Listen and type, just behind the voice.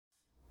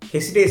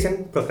Hesitation,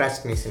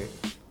 procrastination.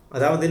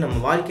 அதாவது நம்ம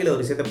வாழ்க்கையில்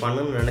ஒரு விஷயத்தை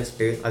பண்ணணும்னு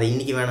நினச்சிட்டு அதை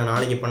இன்றைக்கி வேணாம்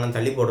நாளைக்கு பண்ண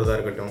தள்ளி போடுறதா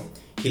இருக்கட்டும்,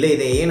 இல்லை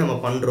இதை ஏன் நம்ம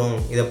பண்ணுறோம்,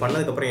 இதை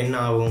பண்ணதுக்கப்புறம் என்ன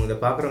ஆகும், இதை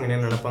பார்க்குறவங்க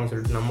என்ன நினைப்பாங்கன்னு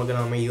சொல்லிட்டு நமக்கு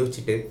நாம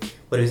யோசிச்சுட்டு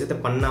ஒரு விஷயத்தை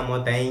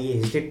பண்ணாமல் தயங்கி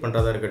ஹெசிடேட்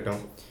பண்ணுறதா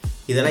இருக்கட்டும்.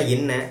 இதெல்லாம்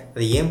என்ன,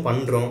 அதை ஏன்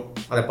பண்ணுறோம்,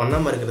 அதை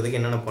பண்ணாமல் இருக்கிறதுக்கு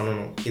என்னென்ன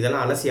பண்ணணும்,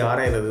 இதெல்லாம் அலசி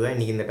ஆராயிறது தான்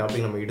இன்றைக்கி இந்த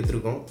டாபிக் நம்ம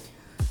எடுத்திருக்கோம்.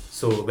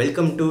 So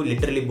welcome to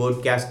literally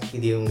போர்ட்காஸ்ட்.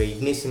 இது உங்கள்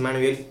இக்னேஷ்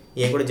இம்மானுவேல்.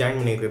 என் கூட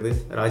ஜாயின் பண்ணியிருக்கிறது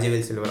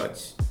ராஜவேல்,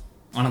 செல்வராஜ்.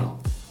 வணக்கம்.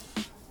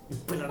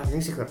 இப்போ இல்லைடா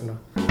மியூசிக் வரண்டா.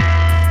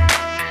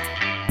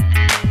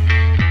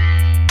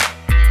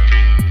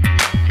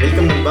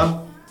 வெல்கம் நண்பா.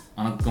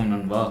 வணக்கம்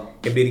நண்பா.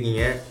 எப்படி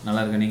இருக்கீங்க?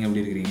 நல்லா இருக்கேன். நீங்கள்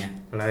எப்படி இருக்கிறீங்க?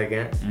 நல்லா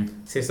இருக்கேன்.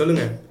 சரி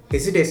சொல்லுங்கள்,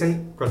 ஹெசிடேஷன்,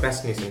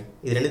 ப்ரொக்ராஸ்டினேஷன்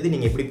இது ரெண்டுத்தையும்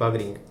நீங்கள் எப்படி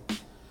பார்க்குறீங்க?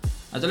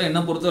 ஆக்சுவலாக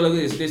என்ன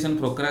பொறுத்தளவுக்கு ஹெசிடேஷன்,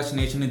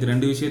 ப்ரொக்ராஸ்டினேஷன் இது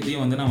ரெண்டு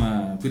விஷயத்தையும் வந்து நம்ம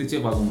பிரிச்சே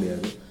பார்க்க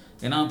முடியாது.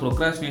 ஏன்னா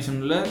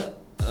ப்ரொக்ராஸ்டினேஷனில்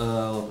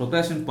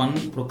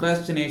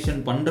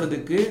ப்ரொக்ராஸ்டினேஷன்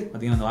பண்ணுறதுக்கு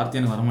பார்த்தீங்கன்னா அந்த வார்த்தை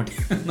எனக்கு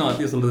வரமாட்டேங்குது, அந்த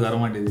வார்த்தையை சொல்கிறது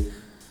வரமாட்டேங்குது.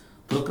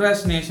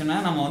 ப்ரொக்ராஸ்டினேஷனை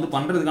நம்ம வந்து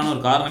பண்ணுறதுக்கான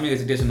ஒரு காரணமே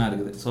ஹெசிடேஷனாக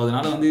இருக்குது. ஸோ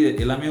அதனால் வந்து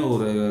எல்லாமே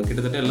ஒரு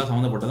கிட்டத்தட்ட எல்லாம்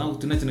சம்மந்தப்பட்டதான்,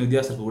 சின்ன சின்ன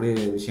வித்தியாசம் இருக்கக்கூடிய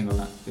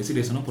விஷயங்கள் தான்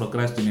ஹெசிடேஷனும்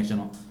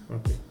ப்ரொக்ராஸ்டினேஷனும்.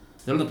 ஓகே,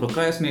 இதில் இந்த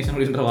ப்ரொக்ராஸ்டினேஷன்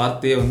அப்படின்ற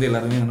வார்த்தையே வந்து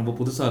எல்லாருமே ரொம்ப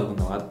புதுசாக இருக்கும்.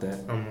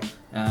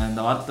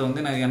 இந்த வார்த்தை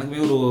வந்து நான் எனக்குமே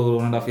ஒரு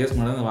 1.5 years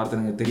முன்னாடி இந்த வார்த்தை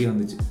எனக்கு தெரிய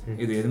வந்துச்சு,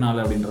 இது எதனால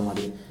அப்படின்ற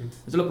மாதிரி.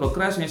 ஆக்சுவலாக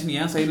ப்ரொக்ராஸ்டினேஷன்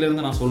என் சைடில்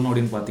இருந்து நான் சொல்லணும்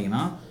அப்படின்னு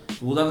பார்த்தீங்கன்னா,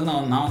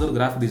 உதாரணத்துக்கு நான் வந்து ஒரு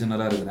கிராஃபிக்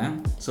டிசைனராக இருக்கிறேன்.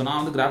 ஸோ நான்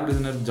வந்து கிராஃபிக்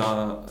டிசைனர்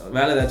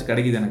வேலை ஏதாச்சும்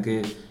கிடைக்கிது எனக்கு,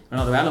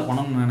 ஏன்னா ஒரு வேலை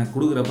பண்ணணும்னு எனக்கு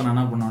கொடுக்குறப்ப நான்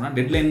என்ன பண்ணுவேன்னா,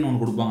 டெட்லைன்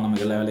ஒன்று கொடுப்பாங்க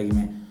நமக்கு எல்லா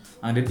வேலைக்குமே.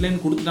 அந்த டெட்லைன்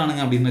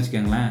கொடுத்துட்டானுங்க அப்படின்னு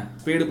வச்சுக்கோங்களேன்,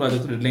 பெய்டு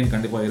ப்ராஜெக்ட் டெட்லைன்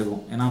கண்டிப்பாக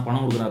இருக்கும். ஏன்னா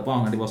பணம் கொடுக்குறப்ப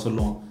அவன் கண்டிப்பாக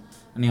சொல்லுவான்,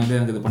 நீ வந்து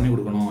எனக்கு இது பண்ணி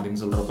கொடுக்கணும்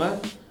அப்படின்னு சொல்கிறப்ப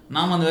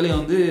நாம் அந்த வேலையை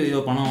வந்து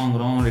பணம்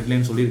வாங்குகிறோம்,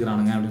 டெட்லைன்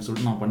சொல்லியிருக்கிறானுங்க அப்படின்னு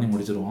சொல்லிட்டு நான் பண்ணி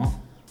முடிச்சிடுவோம்.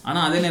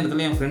 ஆனால் அதே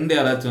நேரத்தில் என் ஃப்ரெண்டு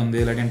யாராச்சும்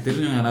வந்து இல்லாட்டி எனக்கு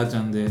தெரிஞ்சவங்க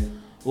யாராச்சும் வந்து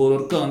ஒரு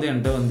ஒர்க்கை வந்து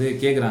என்கிட்ட வந்து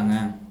கேட்குறாங்க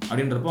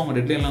அப்படின்றப்போ அவங்க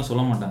டெட்லைன்லாம்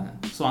சொல்ல மாட்டாங்க.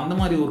 ஸோ அந்த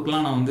மாதிரி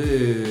ஒர்க்கெலாம் நான் வந்து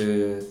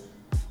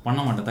பண்ண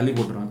மாட்டேன், தள்ளி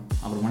போட்டுருவேன்.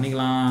 அப்புறம்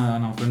பண்ணிக்கலாம்,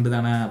 நான் ஃப்ரெண்டு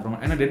தானே, அப்புறம்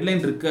ஏன்னா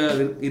டெட்லைன்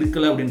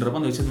இருக்கலை அப்படின்றப்ப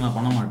அந்த விஷயத்தை நான்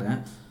பண்ண மாட்டேன்.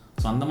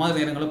 ஸோ அந்த மாதிரி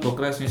நேரங்களில்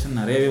ப்ரொக்ராஸ்டினேஷன்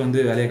நிறையவே வந்து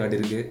வேலையை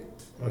காட்டியிருக்கு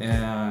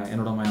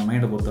என்னோட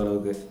மைண்டை பொறுத்த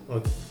அளவுக்கு.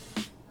 ஓகே,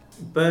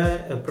 இப்போ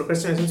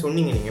ப்ரொக்ராஸ்டினேஷன்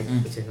சொன்னீங்க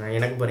நீங்கள், சரி நான்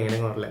எனக்கு பாருங்கள்,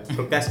 எனக்கு வரல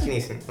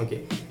ப்ரொக்ராஸ்டினேஷன். ஓகே,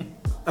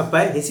 அப்போ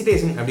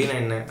ஹெசிடேஷன் அப்படின்னா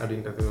என்ன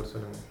அப்படின்றது ஒரு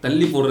சொல்லுங்கள்.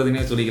 தள்ளி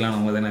போடுறதுனே சொல்லிக்கலாம்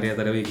நம்ம அதை நிறைய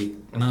தடவைக்கு.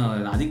 ஏன்னா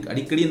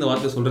அடிக்கடி இந்த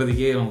வார்த்தை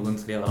சொல்கிறதுக்கே நமக்கு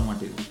வந்து சரியாக வர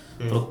மாட்டேங்குது.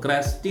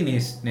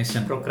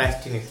 ப்ரொக்ராஸ்டினேஷன்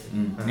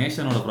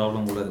நேஷனோட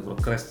ப்ராப்ளம் கூட அது.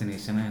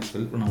 ப்ரொக்ராஸ்டினேஷனை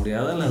ஸ்பெல் பண்ண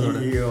முடியாதா, இல்லை அதோட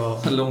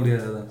சொல்ல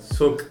முடியாதா?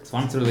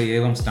 ஸ்பான்சர்ட் பை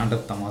ஏவம்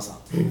ஸ்டாண்டப் தமாசா.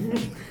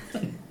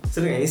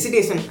 சொல்லுங்க,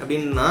 ஹெசிடேஷன்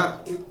அப்படின்னா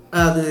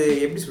அது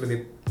எப்படி சொல்கிறது?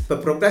 இப்போ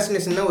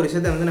ப்ரொக்ராஸ்டினேஷன்னா ஒரு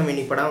விஷயத்தை வந்து நம்ம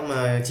இன்னைக்கு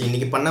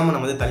பண்ணாமல்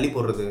நம்ம வந்து தள்ளி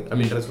போடுறது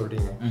அப்படின்றத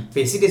சொல்கிறீங்க. இப்போ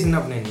ஹெசிடேஷன்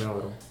அப்படின்னா என்ன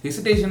வரும்?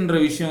 ஹெசிடேஷன்ற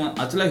விஷயம்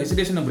ஆக்சுவலாக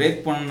ஹெசிடேஷனை பிரேக்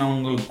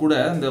பண்ணவங்களுக்கு கூட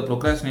இந்த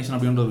ப்ரொக்ராஸ்டினேஷன்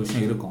அப்படின்ற ஒரு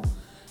விஷயம் இருக்கும்.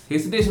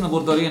 ஹெசிடேஷனை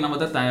பொறுத்த வரைக்கும் நம்ம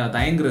தான்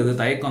தயங்குறது,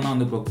 தயக்கம் தான்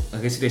வந்து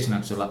ஹெசிடேஷன்.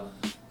 ஆக்சுவலாக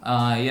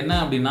என்ன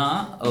அப்படின்னா,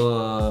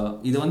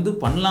 இது வந்து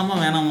பண்ணலாமா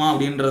வேணாமா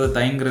அப்படின்றத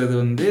தயங்குறது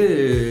வந்து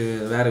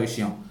வேறு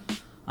விஷயம்.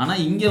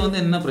 ஆனால் இங்கே வந்து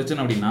என்ன பிரச்சனை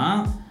அப்படின்னா,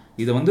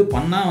 இதை வந்து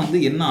பண்ணால் வந்து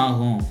என்ன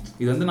ஆகும்,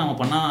 இது வந்து நம்ம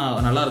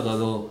பண்ணால் நல்லா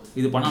இருக்காதோ,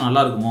 இது பண்ணால்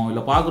நல்லா இருக்குமோ,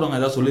 இல்லை பார்க்குறவங்க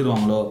ஏதாவது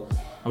சொல்லிடுவாங்களோ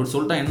அப்படி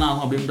சொல்லிட்டா என்ன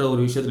ஆகும் அப்படின்ற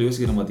ஒரு விஷயத்தில்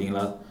யோசிக்கிறோம்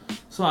பார்த்தீங்களா.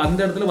 ஸோ அந்த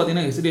இடத்துல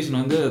பார்த்தீங்கன்னா ஹெசிடேஷன்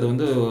வந்து அது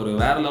வந்து ஒரு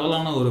வேறு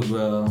லெவலான ஒரு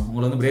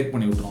உங்களை வந்து பிரேக்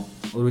பண்ணி விட்டுரும்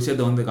ஒரு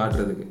விஷயத்தை வந்து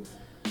காட்டுறதுக்கு.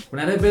 இப்போ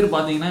நிறைய பேர்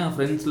பார்த்தீங்கன்னா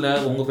ஃப்ரெண்ட்ஸில்,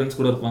 உங்கள் ஃப்ரெண்ட்ஸ்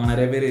கூட இருப்பாங்க,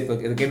 நிறைய பேர் இப்போ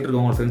இதை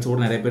கேட்டிருக்கவங்க உங்கள் ஃப்ரெண்ட்ஸ்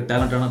கூட நிறைய பேர்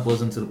டேலண்டடான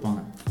பர்சன்ஸ் இருப்பாங்க.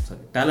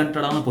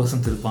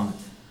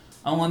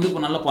 அவங்க வந்து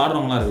இப்போ நல்லா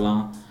பாடுறவங்களா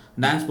இருக்கலாம்,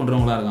 டான்ஸ்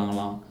பண்ணுறவங்களா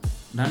இருக்காங்களாம்.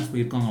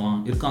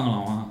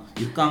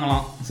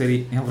 சரி,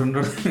 என்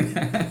ஃப்ரெண்டோட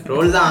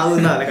ரோல் தான்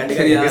ஆகுதுன்னா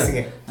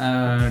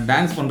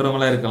டான்ஸ்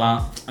பண்ணுறவங்களா இருக்கலாம்,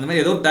 அந்த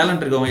மாதிரி ஏதோ ஒரு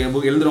டேலண்ட்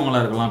இருக்கவங்க,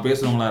 எழுதுறவங்களா இருக்கலாம்,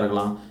 பேசுகிறவங்களா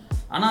இருக்கலாம்.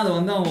 ஆனால் அதை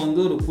வந்து அவங்க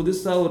வந்து ஒரு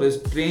புதுசாக ஒரு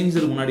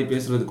ஸ்ட்ரேஞ்சர் முன்னாடி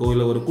பேசுகிறதுக்கோ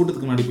இல்லை ஒரு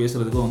கூட்டத்துக்கு முன்னாடி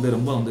பேசுகிறதுக்கோ வந்து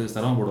ரொம்ப வந்து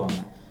சிரமப்படுவாங்க.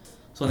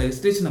 ஸோ அந்த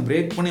ஹெசிடேஷனை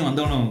பிரேக் பண்ணி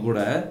வந்தவனவங்க கூட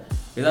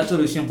ஏதாச்சும்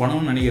ஒரு விஷயம்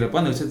பண்ணணும்னு நினைக்கிறப்ப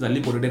அந்த விஷயத்தை தள்ளி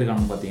போட்டுகிட்டே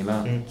இருக்காங்க பார்த்தீங்களா.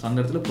 ஸோ அந்த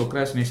இடத்துல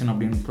ப்ரொக்ராஸ்டினேஷன்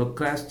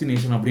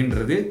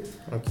அப்படின்றது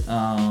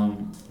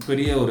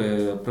பெரிய ஒரு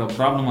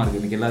ப்ராப்ளமாக இருக்குது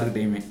இன்றைக்கி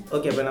எல்லாருக்கிட்டையுமே.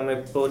 ஓகே, இப்போ நம்ம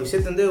இப்போ ஒரு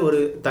விஷயத்தை வந்து ஒரு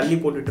தள்ளி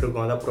போட்டுட்டு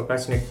இருக்கோம், அதான்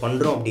ப்ரொக்ராஸ்டினேட்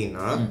பண்ணுறோம்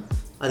அப்படின்னா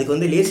அதுக்கு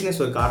வந்து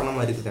லேசினஸ் ஒரு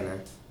காரணமாக இருக்குது தானே?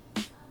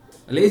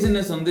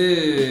 லேசினஸ் வந்து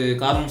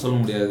காரணம் சொல்ல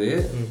முடியாது.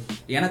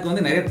 எனக்கு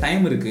வந்து நிறைய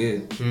டைம்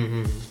இருக்குது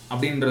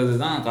அப்படின்றது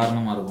தான்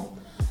காரணமாக இருக்கும்.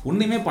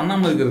 ஒன்றுமே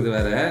பண்ணாமல் இருக்கிறது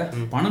வேற,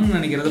 பண்ணணும்னு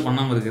நினைக்கிறது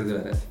பண்ணாமல் இருக்கிறது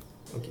வேற.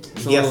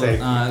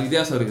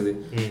 வித்தியாசம் இருக்குது.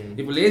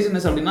 இப்போ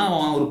லேசினஸ் அப்படின்னா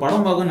ஒரு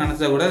படம் பார்க்கணும்னு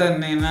நினச்சா கூட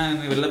என்ன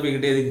வெளில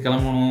போய்கிட்டே எதுக்கு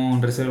கிளம்பணும்,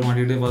 ட்ரெஸ்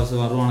மாட்டிக்கிட்டு பஸ்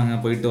வருவானுங்க,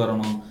 போயிட்டு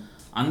வரணும்,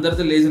 அந்த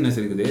இடத்துல லேசினஸ்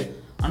இருக்குது.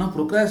 ஆனால்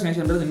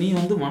ப்ரொக்ராஸ்டினேஷன்றது நீ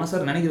வந்து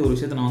மனசார நினைக்கிற ஒரு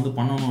விஷயத்தை நான் வந்து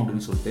பண்ணணும்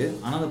அப்படின்னு சொல்லிட்டு,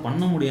 ஆனால் அதை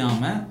பண்ண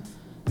முடியாமல்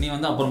நீ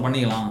வந்து அப்புறம்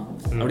பண்ணிக்கலாம்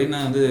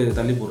அப்படின்னு வந்து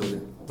தள்ளி போடுறது.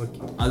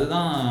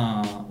 அதுதான்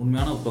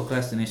உண்மையான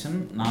ப்ரொக்ராஸ்டினேஷன்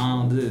நான்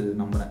வந்து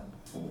நம்புகிறேன்.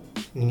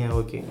 நீங்கள்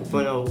ஓகே, இப்போ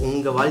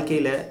உங்கள்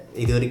வாழ்க்கையில்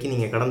இது வரைக்கும்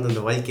நீங்கள் கடந்த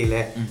இந்த வாழ்க்கையில்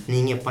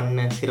நீங்கள்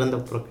பண்ண சிறந்த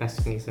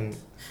ப்ரொக்ராஸ்டினேஷன்,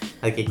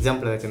 அதுக்கு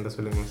எக்ஸாம்பிள் ஏதாச்சும் இருந்தால்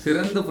சொல்லுங்கள்.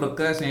 சிறந்த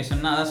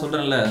ப்ரொக்ராஸ்டினேஷன் அதான்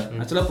சொல்கிறேன்ல.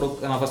 ஆக்சுவலாக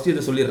நான் ஃபஸ்ட்டு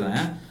இதை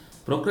சொல்லிடுறேன்.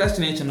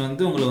 ப்ரொக்ராஸ்டினேஷன்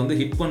வந்து உங்களை வந்து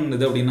ஹிட்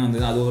பண்ணுது அப்படின்னா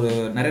வந்து அது ஒரு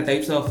நிறைய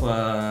டைப்ஸ் ஆஃப்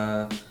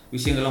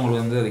விஷயங்கள்லாம்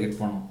உங்களுக்கு வந்து அதை ஹிட்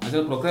பண்ணும்.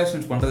 ஆக்சுவலாக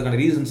ப்ரொக்ராஸ்டினேட் பண்ணுறதுக்கான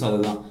ரீசன்ஸ்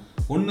அதுதான்.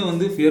 ஒன்று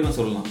வந்து ஃபியர்னு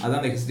சொல்லலாம், அதான்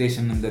அந்த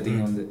ஹெசிடேஷன். இந்த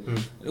திங் வந்து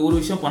ஒரு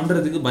விஷயம்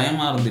பண்ணுறதுக்கு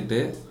பயமாக இருந்துட்டு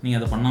நீங்கள்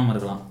அதை பண்ணாமல்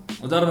இருக்கலாம்.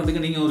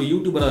 உதாரணத்துக்கு நீங்கள் ஒரு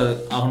யூடியூபராக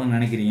ஆகணும்னு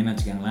நினைக்கிறீங்கன்னு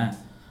வச்சுக்கோங்களேன்.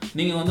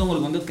 நீங்கள் வந்து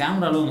உங்களுக்கு வந்து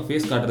கேமராவில் உங்கள்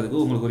ஃபேஸ்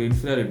காட்டுறதுக்கு உங்களுக்கு ஒரு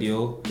இன்ஃபீரியாரிட்டியோ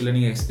இல்லை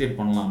நீங்கள் ஹெசிடேட்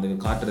பண்ணலாம் அந்த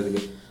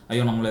காட்டுறதுக்கு.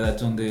 ஐயோ நம்மளை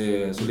ஏதாச்சும் வந்து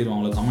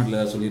சொல்லிடுவாங்களோ, கமெண்ட்டில்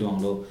ஏதாவது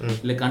சொல்லிடுவாங்களோ,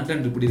 இல்லை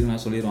கண்டென்ட் இப்படி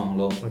இருக்குன்னு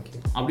சொல்லிடுவாங்களோ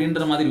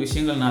அப்படின்ற மாதிரி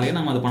விஷயங்கள்னாலே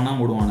நம்ம அதை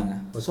பண்ணாமல் விடுவானுங்க.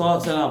 ஸோ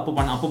சார்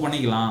அப்போ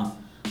பண்ணிக்கலாம்,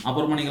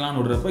 அப்புறம் பண்ணிக்கலாம்னு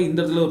விடுறப்ப இந்த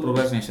இடத்துல ஒரு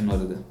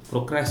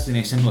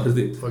ப்ரொக்ராஸ்டினேஷன்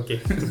வருது. ஓகே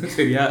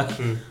சரியா,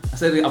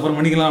 சரி அப்புறம்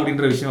பண்ணிக்கலாம்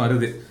அப்படின்ற விஷயம்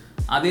வருது.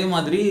 அதே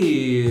மாதிரி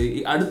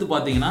அடுத்து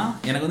பார்த்தீங்கன்னா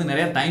எனக்கு வந்து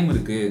நிறையா டைம்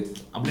இருக்குது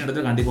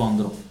அப்படின்றத கண்டிப்பாக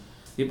வந்துடும்.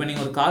 இப்போ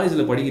நீங்கள் ஒரு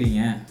காலேஜில்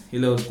படிக்கிறீங்க,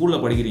 இல்லை ஒரு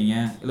ஸ்கூலில் படிக்கிறீங்க,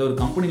 இல்லை ஒரு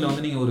கம்பெனியில்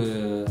வந்து நீங்கள்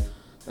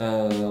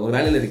ஒரு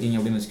வேலையில் இருக்கீங்க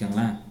அப்படின்னு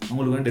வச்சுக்கோங்களேன்.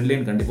 உங்களுக்கு வந்து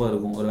டெட்லைன் கண்டிப்பாக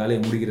இருக்கும் ஒரு வேலையை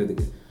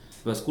முடிக்கிறதுக்கு.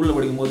 இப்போ ஸ்கூலில்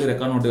படிக்கும்போது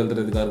ரெக்கார்ட் நோட்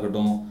எழுதுறதுக்காக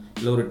இருக்கட்டும்,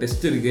 இல்லை ஒரு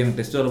டெஸ்ட் இருக்குது, எனக்கு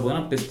டெஸ்ட் வரப்போதுனா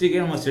டெஸ்ட்டுக்கே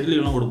நம்ம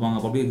ஷெட்யூல்லாம் கொடுப்பாங்க.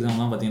 பப்ளிக்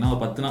எக்ஸாம்லாம் பார்த்தீங்கன்னா ஒரு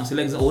 10 நாள்,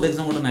 சில எக்ஸாம் ஒரு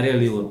எக்ஸாம் கூட நிறைய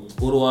லீவ் வரும்,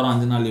 ஒரு வாரம்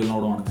 5 நாள் லீவ்லாம்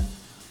விடுவானுங்க.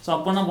 ஸோ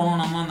அப்போ என்ன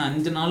பண்ணுவோம், நம்ம அந்த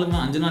 5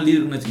 நாள் லீவ்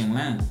இருக்குன்னு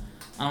வச்சுக்கோங்களேன்.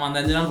 நம்ம அந்த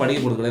 5 நாள் படிக்க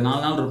போகிறது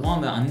 4 நாள் இருப்போம்,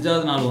 அந்த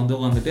 5ஆவது நாள்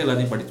வந்து வந்துட்டு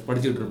எல்லாத்தையும்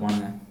படிச்சுட்டு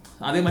இருப்பானுங்க.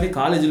 அதே மாதிரி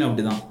காலேஜ்லையும்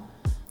அப்படி தான்,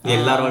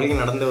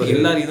 எல்லாரும் நடந்த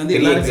எல்லாரும் இது வந்து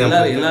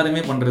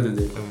எல்லாருமே பண்ணுறது.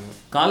 இது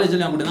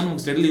காலேஜ்லையும் அப்படி தான்.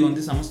 நமக்கு ஸ்டெடி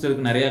வந்து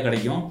செமஸ்டருக்கு நிறையா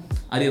கிடைக்கும்,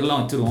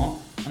 அரியர்லாம் வச்சுருவோம்.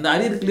 அந்த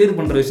அரியர் கிளியர்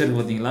பண்ணுற விஷயம்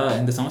இருக்குது பார்த்தீங்களா,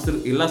 இந்த செமஸ்டர்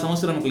எல்லா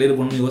செமஸ்டரும் நம்ம கிளியர்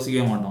பண்ணணும்னு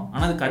யோசிக்கவே மாட்டோம்.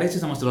 ஆனால் அது கடைசி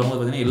செமஸ்டர் வரும்போது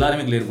பார்த்தீங்கன்னா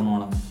எல்லாருமே கிளியர்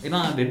பண்ணுவாங்க. ஏன்னா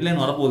டெட்லைன்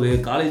வரப்போகுது,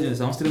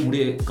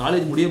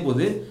 காலேஜ் முடிய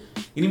போது,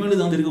 இனிமேல்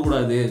இது வந்து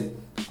இருக்கக்கூடாது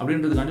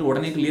அப்படின்றதுக்காண்டி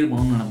உடனே கிளியர்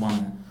பண்ணணும்னு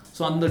நினைப்பாங்க.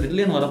 ஸோ அந்த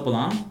டெட்லைன் வரப்போ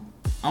தான்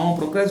அவன்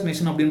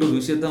ப்ரொக்ராஸ்டினேஷன் அப்படின்ற ஒரு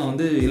விஷயத்த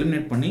வந்து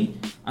எலிமினேட் பண்ணி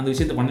அந்த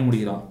விஷயத்தை பண்ணி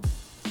முடிக்கிறான்.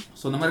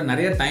 ஸோ இந்த மாதிரி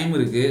நிறைய டைம்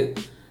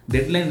இருக்குது,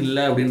 டெட்லைன்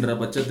இல்லை அப்படின்ற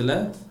பட்சத்தில்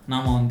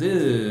நாம் வந்து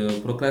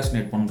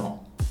ப்ரொக்ராஸ்டினேட் பண்ணுறோம்.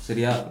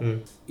 சரியா,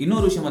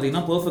 இன்னொரு விஷயம்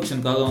பார்த்தீங்கன்னா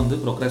பெர்ஃபெக்ஷனுக்காக வந்து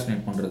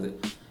ப்ரொக்ராஸ்டினேட் பண்ணுறது.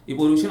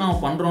 இப்போ ஒரு விஷயம் நம்ம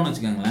பண்ணுறோன்னு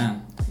வச்சுக்கோங்களேன்.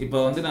 இப்போ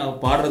வந்து நான்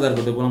பாடுறதா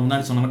இருக்கட்டும், இப்போ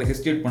முன்னாடி சொன்ன மாதிரி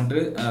ஹெசிடேட்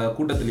பண்ணிட்டு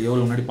கூட்டத்தில்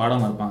எவ்வளோ முன்னாடி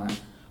பாடாமல் இருப்பாங்க.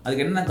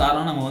 அதுக்கு என்ன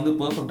காரணம், நம்ம வந்து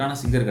பெர்ஃபெக்டான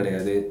சிங்கர்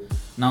கிடையாது,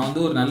 நான் வந்து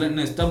ஒரு நல்ல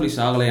இன்னும் எஸ்டாப்ளிஷ்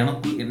ஆகலை,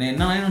 எனக்கு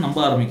என்ன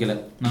நம்ப ஆரம்பிக்கலை,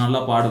 நான்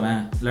நல்லா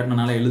பாடுவேன், இல்லாட்டி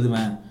நான் நல்லா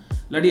எழுதுவேன்,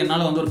 இல்லாட்டி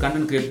என்னால் வந்து ஒரு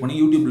கண்டென்ட் க்ரியேட் பண்ணி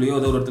யூடியூப்லேயோ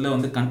ஏதோ ஒரு இடத்துல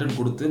வந்து கண்டென்ட்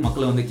கொடுத்து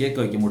மக்களை வந்து கேட்க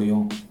வைக்க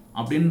முடியும்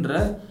அப்படின்ற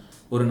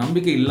ஒரு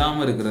நம்பிக்கை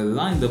இல்லாமல் இருக்கிறது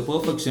தான் இந்த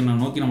பெர்ஃபெக்ஷனை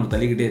நோக்கி நம்ம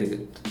தள்ளிக்கிட்டே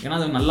இருக்குது. ஏன்னா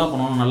அது நல்லா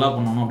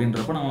பண்ணணும்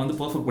அப்படின்றப்ப நம்ம வந்து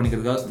பெர்ஃபெக்ட்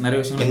பண்ணிக்கிறதுக்காக நிறைய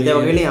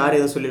விஷயங்கள் யார்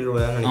எதுவும்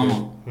சொல்லிடுவாங்க.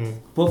 ஆமாம்,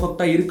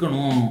 பெர்ஃபெக்டாக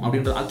இருக்கணும்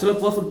அப்படின்ற. ஆக்சுவலாக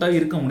பெர்ஃபெக்டாக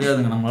இருக்க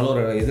முடியாதுங்க, நம்மளால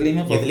ஒரு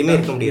எதுலேயுமே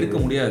இருக்க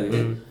முடியாது.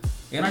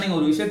 ஏன்னா நீங்கள்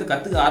ஒரு விஷயத்தை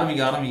கற்றுக்க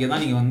ஆரம்பிக்க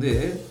தான் நீங்கள் வந்து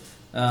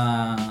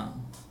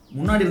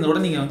முன்னாடி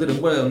இருந்தோட நீங்கள் வந்து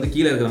ரொம்ப வந்து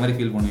கீழே இருக்கிற மாதிரி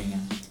ஃபீல் பண்ணுவீங்க.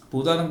 இப்போ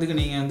உதாரணத்துக்கு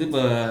நீங்கள் வந்து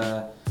இப்போ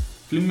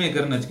ஃபிலிம்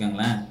மேக்கர்னு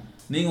வச்சுக்கோங்களேன்.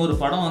 நீங்கள் ஒரு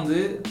படம்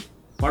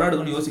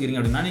எடுக்கணும்னு யோசிக்கிறீங்க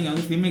அப்படின்னா நீங்கள்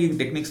வந்து ஃபிலிம் மேக்கிங்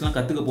டெக்னிக்ஸ்லாம்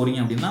கற்றுக்க போகிறீங்க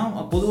அப்படின்னா,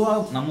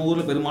 பொதுவாக நம்ம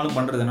ஊரில் பெரும்பாலும்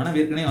பண்ணுறது என்னன்னா,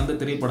 ஏற்கனவே வந்து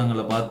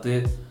திரைப்படங்களை பார்த்து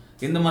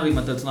எந்த மாதிரி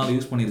மெத்தட்ஸ்லாம் அதை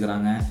யூஸ்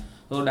பண்ணியிருக்கிறாங்க,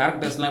 ஸோ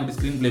டேரக்டர்ஸ்லாம் எப்படி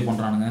ஸ்க்ரீன் ப்ளே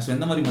பண்ணுறாங்க, ஸோ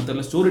எந்த மாதிரி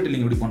மெத்தடில் ஸ்டோரி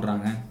டெல்லிங் எப்படி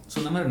பண்ணுறாங்க, ஸோ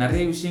இந்த மாதிரி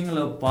நிறைய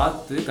விஷயங்களை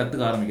பார்த்து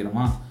கற்றுக்க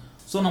ஆரம்பிக்கிறோமா.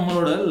 ஸோ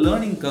நம்மளோட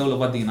லேர்னிங்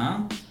கர்வில் பார்த்தீங்கன்னா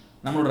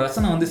நம்மளோட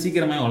ரசனை வந்து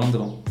சீக்கிரமே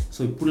வளர்ந்துடும். ஸோ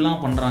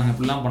இப்படிலாம்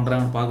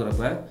பண்ணுறாங்கன்னு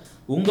பார்க்குறப்ப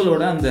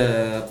உங்களோட அந்த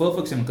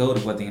பெர்ஃபெக்ஷன்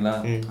கர்வ் பார்த்தீங்களா,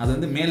 அது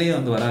வந்து மேலேயே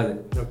வந்து வராது.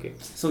 ஓகே,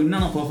 ஸோ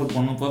இன்னும் நான் பெர்ஃபெக்ட்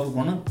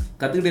பண்ணணும்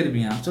கற்றுக்கிட்டே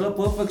இருப்பீங்க. ஆக்சுவலாக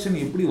பெர்ஃபெக்ஷன்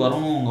எப்படி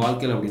வரணும் உங்கள்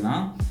வாழ்க்கையில் அப்படின்னா,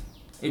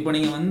 இப்போ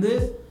நீங்கள் வந்து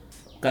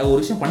ஒரு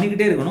விஷயம்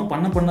பண்ணிக்கிட்டே இருக்கணும்,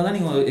 பண்ண தான்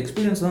நீங்கள்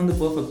எக்ஸ்பீரியன்ஸ் வந்து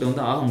பெர்ஃபெக்ட்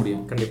வந்து ஆக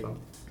முடியும். கண்டிப்பாக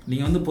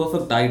நீங்கள் வந்து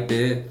பெர்ஃபெக்ட் ஆகிட்டு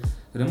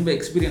ரொம்ப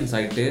எக்ஸ்பீரியன்ஸ்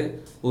ஆகிட்டு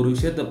ஒரு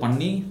விஷயத்த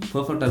பண்ணி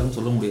பெர்ஃபெக்டாக இருக்குன்னு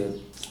சொல்ல முடியாது.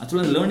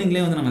 ஆக்சுவலாக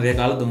லேர்னிங்லேயே வந்து நம்ம நிறைய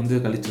காலத்தை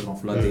வந்து கழிச்சிடுறோம்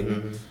ஃபுல்லாக.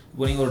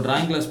 இப்போ நீங்கள் ஒரு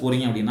ட்ராயிங் கிளாஸ்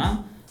போகிறீங்க அப்படின்னா,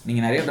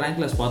 நீங்கள் நிறைய ட்ராயிங்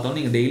கிளாஸ் பார்த்தாலும்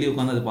நீங்கள் டெய்லி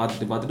உட்காந்து அதை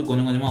பார்த்துட்டு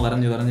கொஞ்சம் கொஞ்சமாக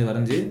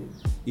வரைஞ்சி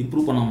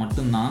இம்ப்ரூவ் பண்ணால்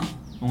மட்டும்தான்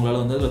உங்களால்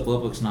வந்து அதில்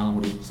பெர்ஃபெக்ஷன் ஆக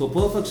முடியும். ஸோ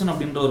பெர்ஃபெக்ஷன்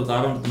அப்படின்ற ஒரு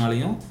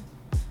காரணத்தினாலையும்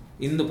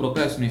இந்த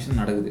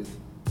ப்ரொக்ராஸ்டினேஷன் நடக்குது.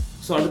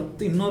 ஸோ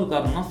அடுத்து இன்னொரு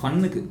காரணம்னா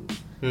ஃபன்னுக்கு.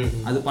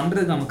 அது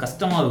பண்ணுறதுக்கு நமக்கு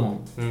கஷ்டமாக இருக்கும்,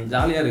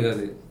 ஜாலியாக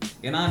இருக்காது.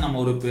 ஏன்னா நம்ம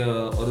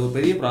ஒரு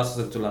பெரிய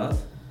ப்ராசஸ். ஆக்சுவலாக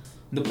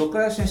இந்த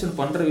ப்ரொக்ராஸ்டினேஷன்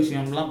பண்ணுற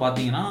விஷயம்லாம்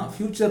பார்த்தீங்கன்னா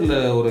ஃப்யூச்சரில்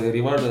ஒரு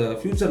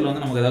ஃப்யூச்சரில்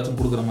வந்து நமக்கு ஏதாச்சும்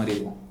கொடுக்குற மாதிரி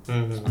இருக்கும்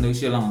அந்த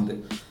விஷயம்லாம் வந்து.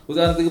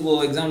 உதாரணத்துக்கு இப்போ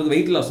எக்ஸாம்பிளுக்கு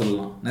வெயிட் லாஸ்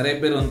சொல்லலாம். நிறைய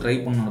பேர் வந்து ட்ரை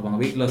பண்ண நினைப்பாங்க,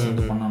 வெயிட் லாஸ்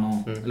வந்து பண்ணணும்,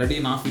 இல்லாட்டி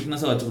நான்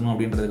ஃபிட்னஸாக வச்சுக்கணும்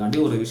அப்படின்றதுக்காண்டி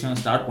ஒரு விஷயம்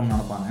ஸ்டார்ட் பண்ண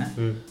நினைப்பாங்க.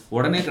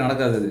 உடனே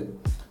நடக்காது, அது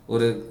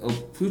ஒரு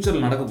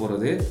ஃபியூச்சரில் நடக்க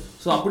போகிறது.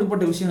 ஸோ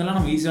அப்படிப்பட்ட விஷயங்கள்லாம்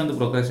நம்ம ஈஸியாக வந்து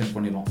ப்ரொக்ராஸ்டினேட்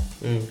பண்ணிடுவோம்.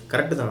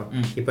 கரெக்டு தான்.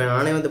 இப்போ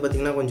நானே வந்து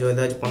பார்த்தீங்கன்னா கொஞ்சம்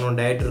ஏதாச்சும் பண்ணணும்,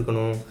 டயட்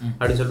இருக்கணும்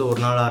அப்படின்னு சொல்லிட்டு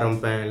ஒரு நாள்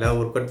ஆரம்பிப்பேன், இல்லை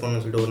ஒர்க் அவுட்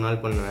பண்ணணும்னு சொல்லிட்டு ஒரு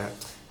நாள் பண்ணுவேன்.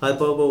 அது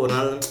போக ஒரு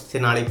நாள்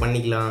சரி நாளைக்கு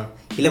பண்ணிக்கலாம்,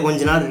 இல்லை கொஞ்ச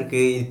நாள்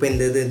இருக்குது, இப்போ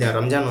இந்த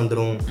ரம்ஜான்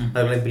வந்துடும்,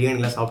 அதுக்குள்ள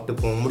பிரியாணிலாம்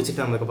சாப்பிட்டுப்போம்,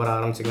 முடிச்சுட்டு நம்ம அதுக்கப்புறம்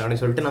ஆரம்பிச்சிக்கலாம்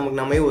அப்படின்னு சொல்லிட்டு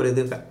நம்மளே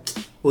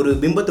ஒரு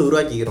பிம்பத்தை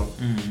உருவாக்கிக்கிறோம்.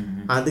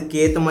 அதுக்கு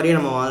ஏற்ற மாதிரியே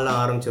நம்ம வாழ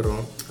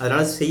ஆரம்பிச்சிடுறோம்.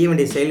 அதனால் செய்ய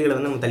வேண்டிய செயல்களை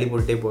வந்து நம்ம தள்ளி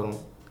போட்டுட்டே போகிறோம்.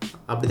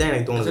 அப்படிதான்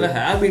எனக்கு தோணுது. சில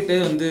ஹேபிட்டே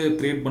வந்து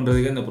கிரியேட்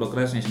பண்ணுறதுக்கு இந்த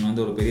ப்ரொக்ராஸ்டினேஷன்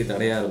வந்து ஒரு பெரிய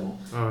தடையாக இருக்கும்.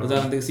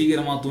 உதாரணத்துக்கு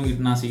சீக்கிரமாக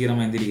தூங்கிட்டு நான்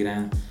சீக்கிரமாக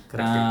எந்திரிக்கிறேன்,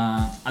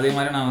 அதே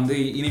மாதிரி நான் வந்து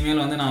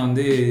இனிமேல் வந்து நான்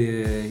வந்து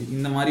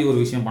இந்த மாதிரி ஒரு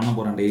விஷயம் பண்ண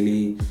போகிறேன் டெய்லி.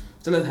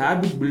 சில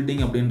ஹேபிட்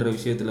பில்டிங் அப்படின்ற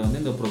விஷயத்தில் வந்து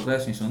இந்த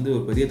ப்ரொக்ராஸ்டினேஷன் வந்து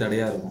ஒரு பெரிய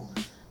தடையாக இருக்கும்.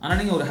 ஆனால்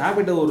நீங்கள் ஒரு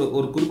ஹேபிட்டை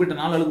ஒரு குறிப்பிட்ட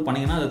நாள் அளவுக்கு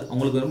பண்ணிங்கன்னா அது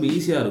உங்களுக்கு ரொம்ப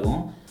ஈஸியாக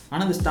இருக்கும்.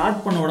 ஆனால் அந்த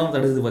ஸ்டார்ட் பண்ண விடாம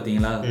தடுக்குது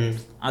பார்த்தீங்களா,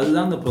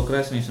 அதுதான் இந்த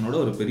ப்ரொக்ராஸ்டினேஷனோட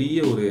ஒரு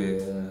பெரிய ஒரு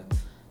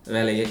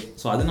வேலையே.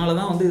 ஸோ அதனால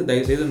தான் வந்து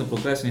தயவுசெய்து இந்த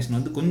ப்ரொக்ராஸ்டினேஷன்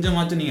வந்து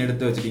கொஞ்சமாச்சும் நீங்கள்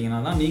எடுத்து வச்சிட்டிங்கன்னா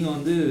தான் நீங்கள்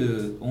வந்து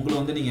உங்களை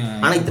வந்து நீங்கள்.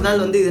 ஆனால் இத்தனை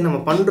நாள் வந்து இது நம்ம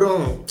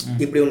பண்ணுறோம்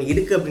இப்படி ஒன்று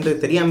இருக்குது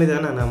அப்படின்றது தெரியாமே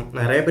தானே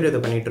நிறைய பேர்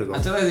இதை பண்ணிட்டு இருக்கோம்.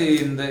 ஆக்சுவலாக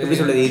இது இந்த எப்படி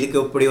சொல்கிறது, இதுக்கு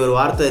இப்படி ஒரு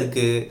வார்த்தை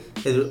இருக்குது,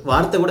 இது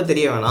வார்த்தை கூட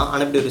தெரிய வேணாம்,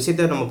 ஆனால் இப்படி ஒரு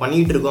விஷயத்தை நம்ம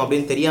பண்ணிகிட்டு இருக்கோம்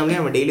அப்படின்னு தெரியாமே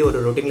நம்ம டெய்லி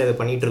ஒரு ரொட்டீனில் இதை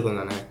பண்ணிகிட்டு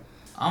இருக்கோம் தானே.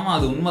 ஆமாம்,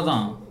 அது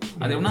உண்மைதான்.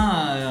 அது எப்படின்னா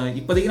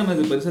இப்போதைக்கு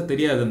நமக்கு பெருசாக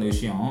தெரியாது அந்த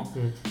விஷயம்.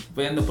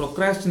 இப்போ இந்த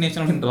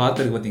ப்ரொக்ராஸ்டினேஷன் அப்படின்ற வார்த்தை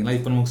இருக்குது பார்த்தீங்களா,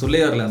 இப்போ நமக்கு சொல்லி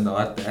வரல அந்த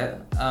வார்த்தை.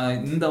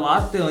 இந்த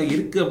வார்த்தை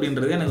இருக்குது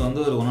அப்படின்றது எனக்கு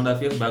வந்து ஒரு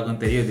 1.5 years பேக்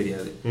வந்து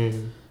தெரியாது.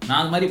 நான்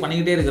அது மாதிரி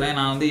பண்ணிக்கிட்டே இருக்கிறேன்.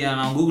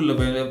 நான் கூகுளில்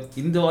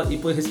போய்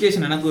இப்போ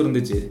ஹெசிடேஷன் எனக்கும்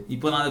இருந்துச்சு.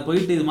 இப்போ நான் அதை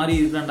போயிட்டு இது மாதிரி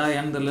இருக்கேன்டா,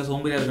 ஏன்னு தெரியல,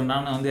 சோம்பேறியாக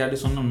இருக்கேன்டான்னு வந்து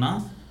யார்ட்டும் சொன்னோம்னா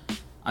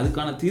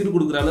அதுக்கான தீர்வு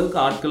கொடுக்குற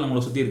அளவுக்கு ஆட்கள்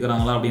நம்மளை சுற்றி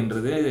இருக்கிறாங்களா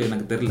அப்படின்றது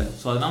எனக்கு தெரில.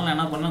 ஸோ அதனால் நான்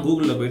என்ன பண்ணேன்,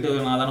 கூகுளில் போயிட்டு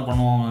நான் தானே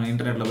பண்ணுவோம்,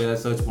 இன்டர்நெட்டில் போய்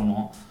சர்ச்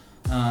பண்ணுவோம்.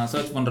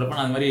 சர்ச் பண்ணுறப்ப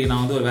நான் அது மாதிரி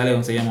நான் வந்து ஒரு வேலையை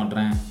வந்து செய்ய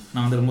மாட்டேன்,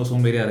 நான் வந்து ரொம்ப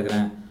சோம்பேறியாக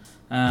இருக்கிறேன்,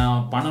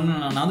 பண்ணணும்னு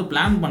நான் வந்து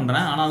பிளான்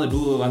பண்ணுறேன் ஆனால் அதை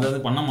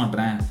வந்து பண்ண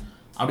மாட்டேன்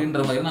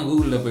அப்படின்ற மாதிரி நான்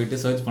கூகுளில் போயிட்டு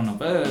சர்ச்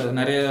பண்ணப்போ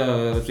நிறைய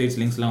வெப்சைட்ஸ்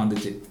லிங்க்ஸ்லாம்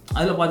வந்துச்சு.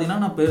 அதில்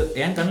பார்த்தீங்கன்னா நான்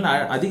என்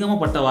கண்ணில் அதிகமாக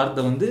பட்ட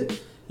வார்த்தை வந்து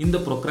இந்த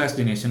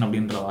ப்ரொக்ராஸ்டினேஷன்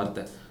அப்படின்ற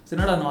வார்த்தை.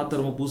 சரினால அந்த வார்த்தை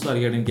ரொம்ப புதுசாக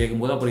இருக்கு அப்படின்னு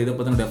கேட்கும்போது அப்புறம் இதை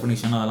பற்றின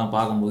டெஃபினிஷன் அதெல்லாம்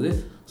பார்க்கும்போது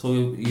ஸோ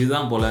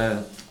இதுதான் போல்.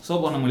 ஸோ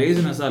இப்போ நம்ம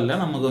லேசினஸாக இல்லை,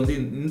 நமக்கு வந்து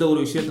இந்த ஒரு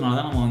விஷயத்தினால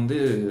தான் நம்ம வந்து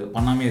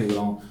பண்ணாமே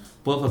இருக்கிறோம்,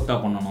 பர்ஃபெக்டாக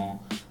பண்ணணும்,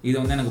 இது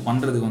வந்து எனக்கு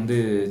பண்ணுறதுக்கு வந்து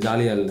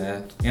ஜாலியாக இல்லை,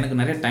 எனக்கு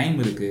நிறைய டைம்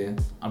இருக்குது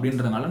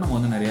அப்படின்றதுனால நம்ம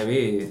வந்து நிறையாவே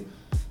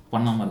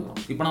பண்ணாமல்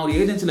இருக்கோம். இப்போ நான் ஒரு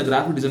ஏஜென்சியில்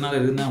கிராஃபிக்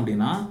டிசைனராக இருந்தேன்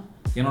அப்படின்னா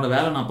என்னோடய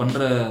வேலை, நான்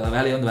பண்ணுற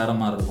வேலையை வந்து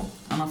வேறு மாதிரி இருக்கும்.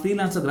 ஆனால்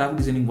ஃப்ரீலான்ஸாக கிராஃபிக்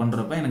டிசைனிங்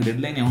பண்ணுறப்ப எனக்கு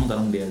டெட்லைன் எவனும்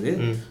தர முடியாது.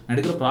 நான்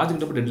எடுக்கிற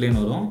ப்ராஜெக்ட் அப்போ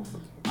டெட்லைன் வரும்,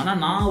 ஆனால்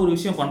நான் ஒரு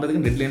விஷயம்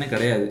பண்ணுறதுக்கு டெட்லைனே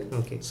கிடையாது.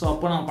 ஓகே, ஸோ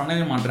அப்போ நான்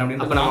பண்ணவே மாட்டேன்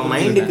அப்படின்னு. நம்ம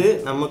மைண்டுக்கு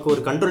நமக்கு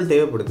ஒரு கண்ட்ரோல்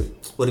தேவைப்படுது,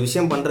 ஒரு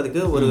விஷயம்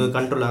பண்ணுறதுக்கு ஒரு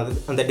கண்ட்ரோல் ஆகுது.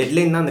 அந்த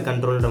டெட்லைன் தான் அந்த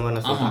கண்ட்ரோல்ன்ற மாதிரி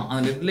நான் சொல்லுவேன்.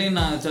 அந்த டெட்லைன்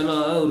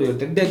ஆக்சுவலாக ஒரு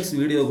டெட்எக்ஸ்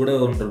வீடியோ கூட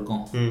ஒன்று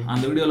இருக்கும்.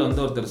 அந்த வீடியோவில்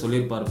வந்து ஒருத்தர்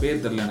சொல்லியிருப்பார்,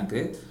 பேர் தெரியல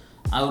எனக்கு.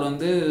 அவர்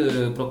வந்து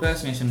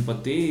ப்ரொக்ராஸ்டினேஷன்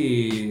பற்றி,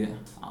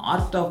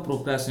 ஆர்ட் ஆஃப்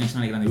ப்ரொக்ராஸ்டினேஷன்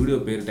நினைக்கிறேன் அந்த வீடியோ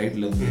பேர்,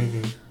 டைட்டில் வந்து.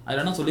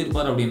 அதில் என்ன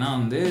சொல்லியிருப்பார் அப்படின்னா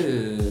வந்து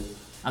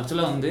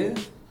ஆக்சுவலாக வந்து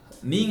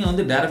நீங்கள்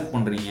வந்து டைரக்ட்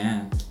பண்ணுறீங்க.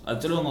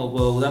 ஆக்சுவலாக உங்கள்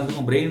இப்போ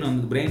உதாரணத்துக்கு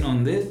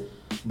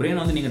பிரெயின்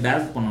வந்து நீங்கள்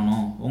டைரக்ட்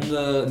பண்ணணும்.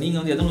 நீங்கள்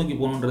வந்து எதை நோக்கி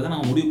போகணுன்றதை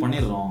நாங்கள் முடிவு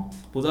பண்ணிடுறோம்.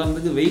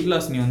 உதாரணத்துக்கு வெயிட்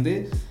லாஸ் நீ வந்து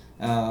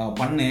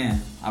பண்ணு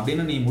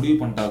அப்படின்னு நீ முடிவு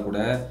பண்ணிட்டா கூட,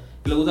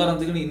 இல்லை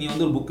உதாரணத்துக்கு நீ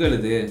வந்து ஒரு புக்கு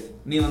எழுது,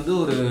 நீ வந்து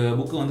ஒரு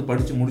புக்கை வந்து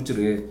படித்து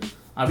முடிச்சிரு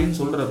அப்படின்னு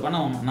சொல்கிறப்ப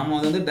நம்ம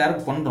வந்து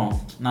டைரக்ட் பண்ணுறோம்.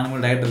 நான்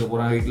வந்து டயட் இருக்க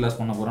போகிறேன், வெயிட்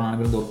லாஸ் பண்ண போகிறேன்,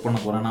 நான் வந்து ஒர்க் பண்ண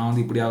போகிறேன், நான்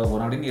வந்து இப்படி ஆக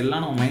போகிறேன் அப்படின்னு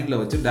எல்லாம் நம்ம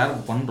மைண்டில் வச்சு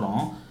டைரக்ட்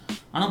பண்ணுறோம்.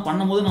 ஆனால்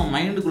பண்ணும்போது நம்ம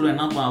மைண்டுக்குள்ளே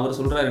என்ன அவர்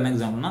சொல்கிறார், என்ன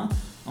எக்ஸாம்பிள்னா,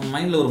 நம்ம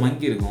மைண்டில் ஒரு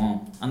மங்கி இருக்கும்.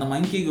 அந்த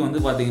மங்கிக்கு வந்து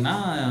பார்த்தீங்கன்னா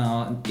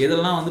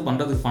எதெல்லாம் வந்து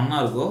பண்ணுறதுக்கு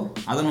ஃபன்னாக இருக்கோ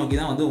அதை நோக்கி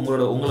தான் வந்து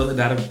உங்களை வந்து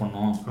டைரக்ட்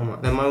பண்ணோம். ஆமாம்,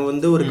 நம்ம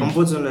வந்து ஒரு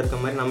கம்போஸ் ஜோனில் இருக்க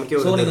மாதிரி நமக்கே.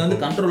 ஸோ நீங்கள்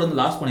வந்து கண்ட்ரோல் வந்து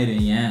லாஸ்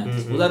பண்ணிடுவீங்க.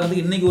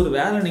 உதாரணத்துக்கு இன்றைக்கி ஒரு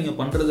வேலை நீங்கள்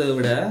பண்ணுறதை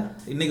விட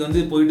இன்றைக்கி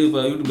வந்து போயிட்டு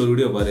இப்போ யூடியூப்ல ஒரு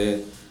வீடியோ பாரு,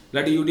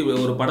 இல்லாட்டி யூடியூப்ல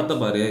ஒரு படத்தை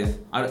பாரு,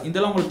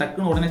 இதெல்லாம் உங்களுக்கு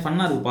டக்குன்னு உடனே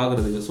ஃபன்னாக இருக்குது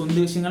பார்க்குறதுக்கு. ஸோ இந்த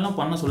விஷயங்கள்லாம்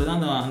பண்ண சொல்லி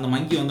தான் அந்த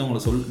மங்கி வந்து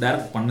உங்களை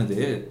டைரக்ட் பண்ணுது.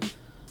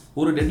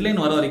 ஒரு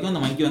டெட்லைன் வர வரைக்கும் அந்த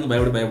மங்கி வந்து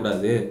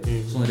பயப்படாது.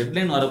 ஸோ அந்த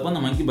டெட்லைன் வரப்போ அந்த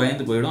மங்கி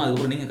பயந்து போயிடும்.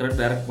 அதுக்கப்புறம் நீங்கள் கரெக்ட்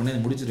டைரக்ட் பண்ணி அதை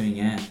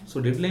முடிச்சிருவீங்க.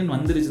 ஸோ டெட்லைன்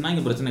வந்துருச்சுன்னா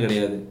இங்கே பிரச்சனை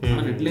கிடையாது.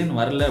 ஆனால் டெட்லைன்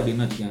வரல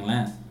அப்படின்னு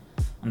வச்சுக்கோங்களேன்,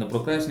 அந்த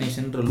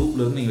ப்ரொக்ராஸ்டினேஷன்ற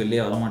லூப்ல இருந்து நீங்கள்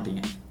வெளியே வர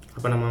மாட்டீங்க.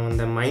 அப்போ நம்ம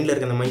அந்த மைண்டில்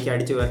இருக்க அந்த மங்கி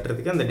அடித்து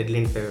வரட்டுறதுக்கு அந்த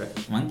டெட்லைன் தேவை.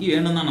 மங்கி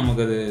வேணும் தான்,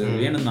 நமக்கு அது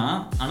வேணும் தான்.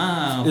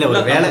 ஆனால் இல்லை,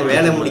 ஒரு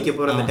வேலை முடிக்க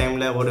போகிற அந்த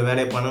டைமில், ஒரு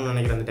வேலையை பண்ணணும்னு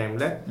நினைக்கிற அந்த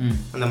டைமில்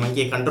அந்த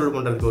மங்கியை கண்ட்ரோல்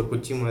பண்ணுறதுக்கு ஒரு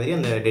குச்சி மாதிரி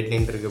அந்த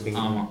டெட்லைன் இருக்குது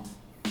அப்படின்னு. ஆமாம்,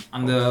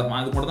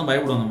 அதுக்கு மட்டும் தான்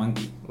பயப்படும் அந்த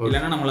மங்கி.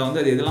 இல்லைன்னா நம்மளை வந்து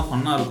அது எதெல்லாம்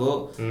ஃபன்னாக இருக்கோ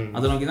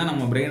அதை நோக்கி தான்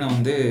நம்ம பிரெயினை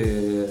வந்து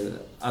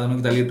அதை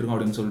நோக்கி தள்ளிட்டு இருக்கோம்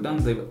அப்படின்னு சொல்லிட்டு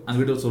அந்த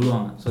வீடியோ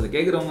சொல்லுவாங்க. ஸோ அதை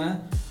கேட்குறவங்க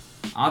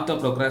ஆர்ட்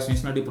ஆஃப்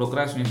ப்ரொக்ராஸ்டினேஷன் அப்படி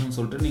ப்ரொக்ராஸ்டினேஷன்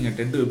சொல்லிட்டு நீங்கள்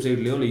டெட்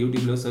வெப்சைட்லையோ இல்லை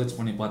யூடியூப்லையோ சர்ச்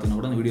பண்ணி பார்த்தீங்கன்னா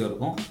கூட அந்த வீடியோ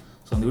இருக்கும்.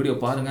 ஸோ அந்த வீடியோ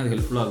பாருங்கள், அது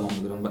ஹெல்ப்ஃபுல்லாக இருக்கும்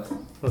உங்களுக்கு ரொம்ப.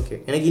 ஓகே,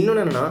 எனக்கு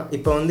இன்னொன்று என்னென்னா,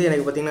 இப்போ வந்து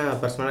எனக்கு பார்த்தீங்கன்னா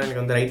பர்சனலாக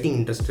எனக்கு வந்து ரைட்டிங்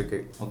இன்ட்ரெஸ்ட்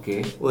இருக்குது. ஓகே,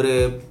 ஒரு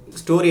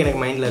ஸ்டோரி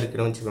எனக்கு மைண்டில்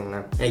இருக்குன்னு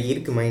வச்சுக்கோங்களேன், எனக்கு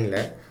இருக்குது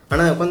மைண்டில்.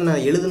 ஆனால் இப்போ வந்து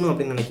நான் எழுதணும்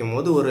அப்படின்னு நினைக்கும்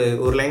போது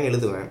ஒரு லைன்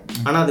எழுதுவேன்.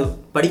 ஆனால் அது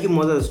படிக்கும்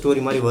போது அது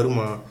ஸ்டோரி மாதிரி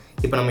வருமா?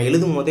 இப்போ நம்ம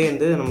எழுதும் போதே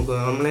வந்து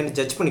நம்மளே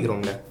ஜட்ஜ்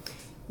பண்ணிக்கிறோம்ல,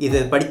 இது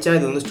படித்தா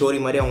இது வந்து ஸ்டோரி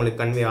மாதிரி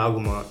அவங்களுக்கு கன்வே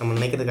ஆகுமா, நம்ம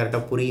நினைக்கிறது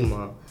கரெக்டாக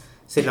புரியுமா,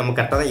 சரி நம்ம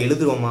கரெக்டாக தான்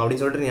எழுதுவோமா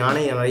அப்படின்னு சொல்லிட்டு நானே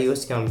நிறைய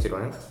யோசிக்க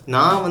ஆரம்பிச்சிடுவேன்.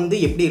 நான் வந்து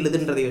எப்படி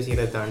எழுதுன்றதை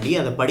யோசிக்கிறத தாண்டி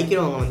அதை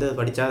படிக்கிறவங்க வந்து அதை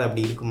படித்தா அது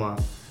அப்படி இருக்குமா,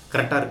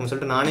 கரெக்டாக இருக்குன்னு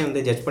சொல்லிட்டு நானே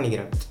வந்து ஜட்ஜ்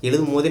பண்ணிக்கிறேன்.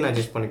 எழுதும் போதே நான்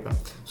ஜட்ஜ் பண்ணிப்பேன்.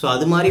 ஸோ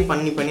அது மாதிரி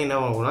பண்ணி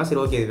என்ன ஆகும்னா,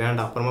 சரி ஓகே இது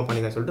வேண்டாம் அப்புறமா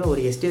பண்ணிக்கலாம் சொல்லிட்டு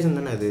ஒரு எஸ்டேஷன்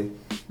தானே அது.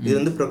 இது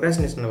வந்து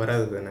ப்ரொக்ராஸ்டினேஷனில்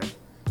வராது தானே.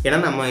 ஏன்னா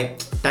நம்ம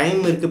டைம்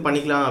இருக்குது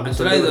பண்ணிக்கலாம் அப்படின்னு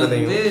சொல்லி இது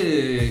வந்து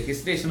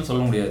ஹெசிடேஷன்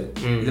சொல்ல முடியாது,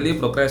 இதுலேயே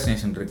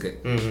ப்ரொக்ராஸ்டினேஷன்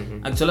இருக்குது.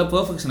 ஆக்சுவலாக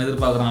பெர்ஃபெக்ஷன்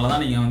எதிர்பார்க்குறனால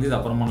தான் நீங்கள் வந்து இது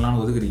அப்புறம்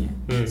பண்ணலாம்னு ஒதுக்குறீங்க.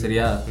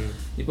 சரியா?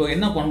 இப்போ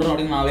என்ன பண்ணுறோம்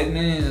அப்படின்னு நான்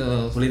ஏற்கனவே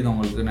சொல்லியிருக்கேன்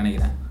உங்களுக்கு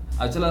நினைக்கிறேன்.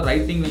 ஆக்சுவலாக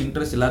ரைட்டிங்கில்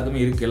இன்ட்ரெஸ்ட்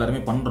எல்லாருக்குமே இருக்குது,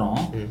 எல்லாருமே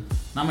பண்ணுறோம்.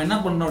 நம்ம என்ன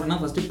பண்ணுறோம்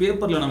அப்படின்னா ஃபஸ்ட்டு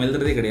பேப்பரில் நம்ம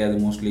எழுதுறதே கிடையாது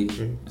மோஸ்ட்லி.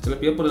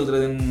 ஆக்சுவலாக பேப்பர்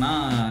எழுதுறதுன்னா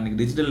இன்றைக்கி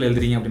டிஜிட்டல்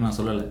எழுதுறீங்க அப்படின்னு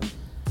நான் சொல்லலை.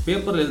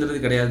 பேப்பர் எழுதுறது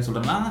கிடையாதுன்னு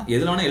சொல்கிறேன்னா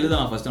எதில் வேணால்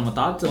எழுதலாம். ஃபஸ்ட்டு நம்ம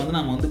தாட்ஸை வந்து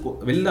நம்ம வந்து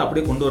வெளில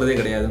அப்படியே கொண்டு வரதே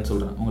கிடையாதுன்னு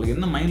சொல்கிறேன். உங்களுக்கு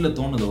என்ன மைண்டில்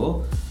தோணுதோ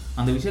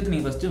அந்த விஷயத்தை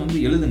நீங்கள் ஃபஸ்ட்டு வந்து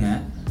எழுதுங்க.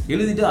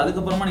 எழுதிட்டு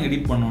அதுக்கப்புறமா நீங்கள்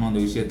எடிட் பண்ணணும்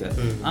அந்த விஷயத்த.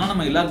 ஆனால்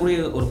நம்ம எல்லாருக்கூடிய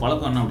ஒரு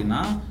பழக்கம் என்ன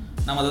அப்படின்னா,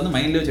 நம்ம அதை வந்து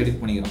மைண்ட்லேயே வச்சு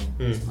எடிட் பண்ணிக்கிறோம்.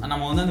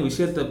 நம்ம வந்து அந்த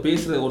விஷயத்தை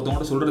பேசுகிற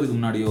ஒருத்தவங்கள்ட்ட சொல்கிறதுக்கு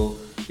முன்னாடியோ,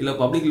 இல்லை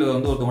பப்ளிக்கில்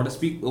வந்து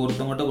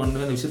ஒருத்தவங்கள்ட்ட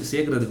கொண்டு அந்த விஷயத்தை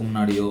சேர்க்கறதுக்கு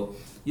முன்னாடியோ,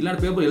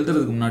 இல்லாட்டி பேப்பர்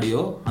எழுதுறதுக்கு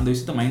முன்னாடியோ அந்த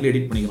விஷயத்தை மைண்டில்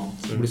எடிட் பண்ணிக்கிறோம்.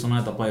 இப்படி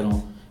சொன்னால்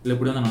தப்பாயிரும், இல்லை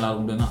இப்படி வந்து நல்லா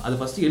இருக்கும். அது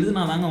ஃபஸ்ட்டு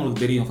எழுதுனா தாங்க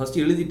உங்களுக்கு தெரியும்.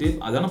 ஃபஸ்ட்டு எழுதிட்டு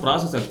அதான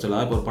ப்ராசஸ்.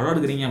 ஆக்சுவலாக இப்போ ஒரு படம்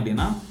எடுக்கிறீங்க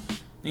அப்படின்னா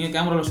நீங்கள்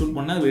கேமராவில் ஷூட்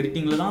பண்ண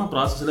எடிட்டிங்கில் தான்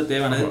ப்ராசஸில்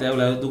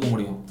தேவையில்லாத தூக்க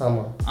முடியும்.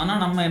 ஆனால்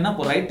நம்ம என்ன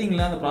இப்போ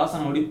ரைட்டிங்கில் அந்த ப்ராசஸ்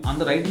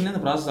அந்த ரைட்டிங்கில்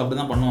அந்த ப்ராசஸ் அப்படி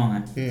தான் பண்ணுவாங்க.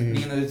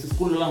 நீங்கள் இந்த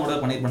ஸ்கூல்லலாம் கூட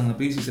பண்ணியிருப்பாங்க,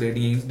 ப்ரீசியஸ்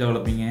ரைட்டிங், இன்ஸ்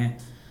டெவலப்பிங்கு,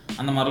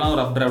 அந்த மாதிரிலாம்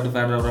ரஃப்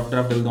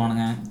டிராஃப்ட்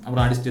எழுதுவானுங்க.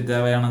 அப்புறம் அடிச்சுட்டு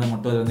தேவையானதை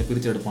மட்டும் அதை வந்து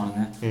பிரித்து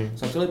எடுப்பானுங்க.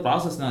 ஸோ ஆக்சுவலாக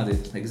ப்ராசஸ் தான் அது.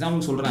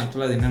 எக்ஸாம்பிள் சொல்கிறேன்,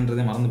 ஆக்சுவலாக அது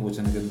என்னன்றதே மறந்து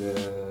போச்சு எனக்கு. இந்த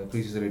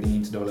ப்ரீசியஸ் ரைட்டிங்,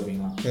 இன்ஸ்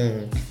டெவலப்பிங்லாம்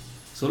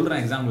சொல்கிறேன்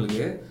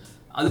எக்ஸாம்பிளுக்கு.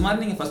 அது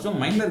மாதிரி நீங்கள் ஃபஸ்ட்டு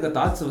மைண்டில் இருக்க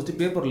தாட்ஸை ஃபஸ்ட்டு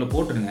பேப்பரில்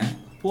போட்டுடுங்க.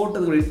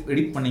 போட்டதுக்கு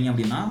எடிட் பண்ணிங்க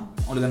அப்படின்னா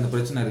உங்களுக்கு அந்த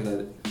பிரச்சனை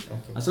இருக்காது.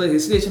 ஆக்சுவலாக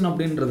ஹெசிடேஷன்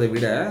அப்படின்றத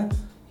விட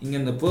இங்கே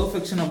இந்த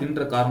பெர்ஃபெக்ஷன்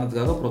அப்படின்ற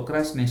காரணத்துக்காக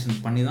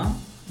ப்ரொக்ராஸ்டினேஷன் பண்ணி தான்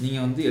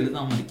நீங்கள் வந்து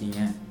எழுதாமல் இருக்கீங்க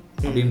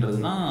அப்படின்றது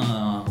தான்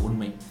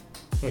உண்மை.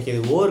 ஓகே,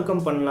 இது ஓவர்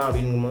கம் பண்ணலாம்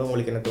அப்படிங்கும்போது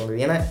உங்களுக்கு என்ன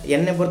தோணுது? ஏன்னா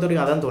என்னை பொறுத்த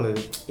வரைக்கும் அதான்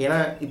தோணுது. ஏன்னா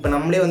இப்போ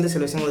நம்மளே வந்து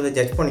சில விஷயங்கள் வந்து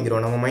ஜட்ஜ்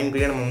பண்ணிக்கிறோம். நம்ம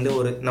மைண்ட்குள்ளேயே நம்ம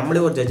வந்து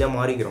நம்மளே ஒரு ஜட்ஜாக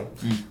மாறிக்கிறோம்.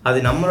 அது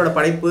நம்மளோட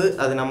படைப்பு,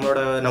 அது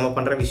நம்ம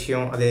பண்ணுற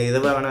விஷயம், அது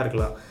எதுவாக வேணா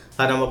இருக்கலாம்.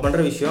 அது நம்ம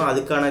பண்ணுற விஷயம்,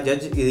 அதுக்கான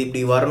ஜட்ஜ் இது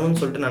இப்படி வரணும்னு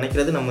சொல்லிட்டு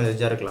நினைக்கிறது நம்ம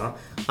ஜட்ஜாக இருக்கலாம்.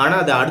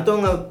 ஆனால் அது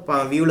அடுத்தவங்க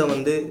வியூவில்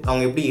வந்து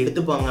அவங்க எப்படி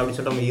எடுத்துப்பாங்க அப்படின்னு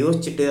சொல்லிட்டு நம்ம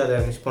யோசிச்சுட்டு அதை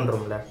மிஸ்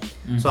பண்ணுறோம்ல.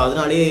 ஸோ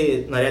அதனாலே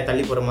நிறையா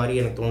தள்ளி போகிற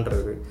மாதிரி எனக்கு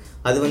தோன்றுறது.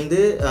 அது வந்து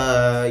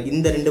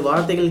இந்த 2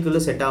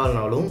 வார்த்தைகளுக்குள்ளே செட்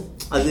ஆகலனாலும்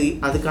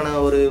அதுக்கான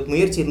ஒரு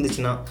முயற்சி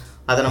இருந்துச்சுன்னா,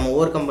 அதை நம்ம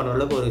ஓவர் கம் பண்ணுற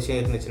அளவுக்கு ஒரு விஷயம்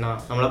இருந்துச்சுன்னா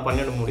நம்மளால்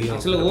பண்ணிட முடியும்.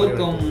 ஆக்சுவலாக ஓவர்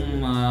கம்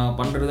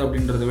பண்ணுறது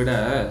அப்படின்றத விட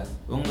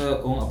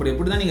அப்படி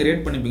எப்படி தான் நீங்கள்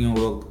ரேட் பண்ணிப்பீங்க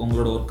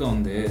உங்களோட ஒர்க்கை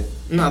வந்து?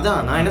 அதான்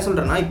நான் என்ன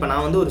சொல்கிறேன்னா, இப்போ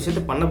நான் வந்து ஒரு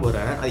விஷயத்தை பண்ண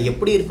போகிறேன், அது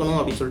எப்படி இருக்கணும்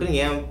அப்படின்னு சொல்லிட்டு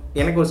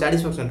எனக்கு ஒரு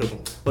சாட்டிஸ்ஃபேக்ஷன்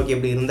இருக்கும். ஓகே,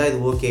 இப்படி இருந்தால் இது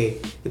ஓகே.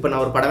 இப்போ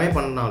நான் ஒரு படமே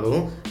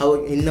பண்ணாலும்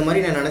இந்த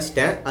மாதிரி நான்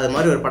நினச்சிட்டேன், அது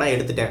மாதிரி ஒரு படம்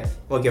எடுத்துட்டேன்,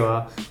 ஓகேவா?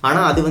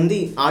 ஆனால் அது வந்து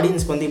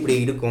ஆடியன்ஸ்க்கு வந்து இப்படி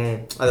இருக்கும்,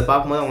 அதை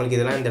பார்க்கும்போது அவங்களுக்கு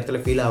இதெல்லாம் இந்த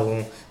இடத்துல ஃபீல்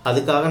ஆகும்,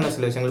 அதுக்காக நான்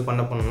சில விஷயங்கள்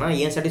பண்ணணும்னா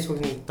என்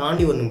சாட்டிஸ்ஃபேக்ஷன்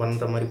தாண்டி ஒன்று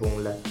பண்ணுற மாதிரி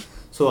போகும்ல.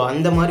 ஸோ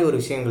அந்த மாதிரி ஒரு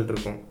விஷயங்கள்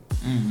இருக்கும்.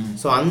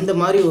 ஸோ அந்த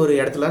மாதிரி ஒரு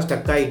இடத்துல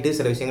ஸ்டக் ஆகிட்டு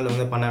சில விஷயங்கள்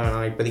வந்து பண்ண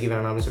வேணாம், இப்போதைக்கு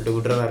வேணாம் அப்படின்னு சொல்லிட்டு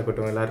விட்றதா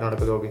இருக்கட்டும், எல்லோரும்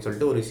நடக்குதோ அப்படின்னு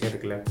சொல்லிட்டு ஒரு விஷயம்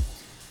இருக்குல்ல.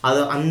 அது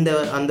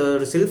அந்த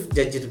ஒரு செல்ஃப்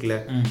ஜட்ஜ் இருக்குல்ல,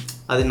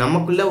 அது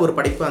நமக்குள்ள ஒரு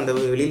படைப்பு அந்த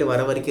வெளியில்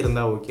வர வரைக்கும்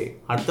இருந்தால் ஓகே.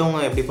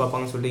 அடுத்தவங்க எப்படி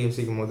பார்ப்பாங்கன்னு சொல்லிட்டு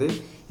யோசிக்கும் போது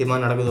இது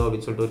மாதிரி நடக்குதோ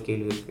அப்படின்னு சொல்லிட்டு ஒரு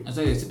கேள்வி இருக்குது.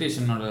 சார்,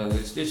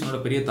 ஹெசிடேஷனோட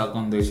பெரிய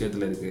தாக்கம் இந்த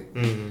விஷயத்தில் இருக்குது.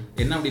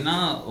 என்ன அப்படின்னா,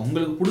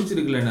 உங்களுக்கு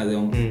பிடிச்சிருக்குல்ல, அது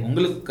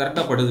உங்களுக்கு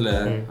கரெக்டாக படுதில்ல,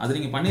 அது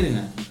நீங்கள்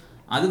பண்ணிடுங்க.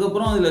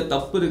 அதுக்கப்புறம் அதில்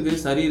தப்பு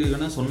இருக்குது சரி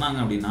இருக்குன்னு சொன்னாங்க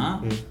அப்படின்னா,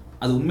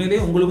 அது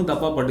உண்மையிலேயே உங்களுக்கும்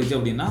தப்பாக பட்டுச்சு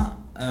அப்படின்னா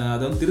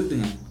அதை வந்து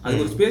திருத்துங்க.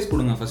 அதுக்கு ஒரு ஸ்பேஸ்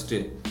கொடுங்க ஃபஸ்ட்டு.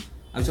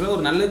 ஆக்சுவலாக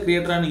ஒரு நல்ல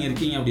கிரியேட்டராக நீங்கள்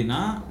இருக்கீங்க அப்படின்னா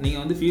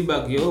நீங்கள் வந்து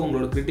ஃபீட்பேக்கையோ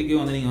உங்களோட கிரிட்டிக்கையோ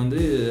வந்து நீங்கள் வந்து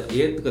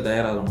ஏற்றுக்க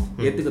தயாராகணும்.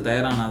 ஏற்றுக்க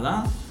தயாரானால்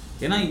தான்,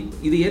 ஏன்னா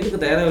இது ஏற்றுக்க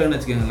தயாராகலன்னு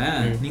வச்சுக்கோங்களேன்,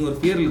 நீங்கள் ஒரு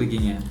ஃபியரில்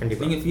இருக்கீங்க.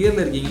 நீங்கள்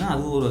ஃபியரில் இருக்கீங்கன்னா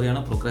அது ஒரு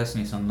வகையான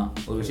ப்ரொக்ராஸ்டினேஷன் தான்,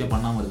 ஒரு விஷயம்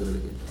பண்ணாமல்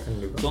இருக்கிறதுக்கு.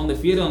 ஸோ அந்த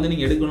ஃபியரை வந்து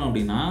நீங்கள் எடுக்கணும்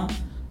அப்படின்னா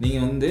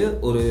நீங்கள் வந்து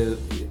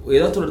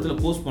ஏதாச்சும் ஒரு இடத்துல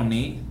போஸ்ட்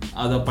பண்ணி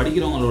அதை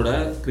படிக்கிறவங்களோட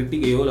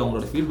கிரிட்டிக்கையோ இல்லை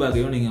அவங்களோட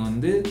ஃபீட்பேக்கையோ நீங்கள்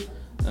வந்து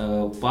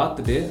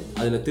பார்த்துட்டு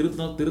அதில்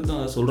திருத்தம்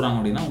சொல்கிறாங்க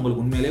அப்படின்னா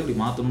உங்களுக்கு உண்மையிலே அப்படி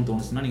மாற்றணும்னு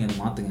தோணுச்சுன்னா நீங்கள் அதை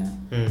மாற்றுங்க.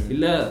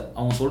 இல்லை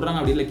அவங்க சொல்கிறாங்க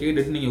அப்படி இல்லை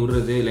கேட்டுட்டு நீங்கள்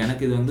விடுறது, இல்லை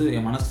எனக்கு இது வந்து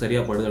என் மனசு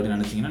சரியாக படுது அப்படின்னு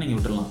நினச்சிங்கன்னா நீங்கள்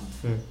விட்டுடலாம்.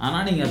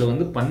 ஆனால் நீங்கள் அதை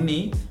வந்து பண்ணி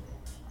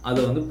அதை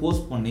வந்து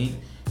போஸ்ட் பண்ணி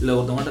இல்லை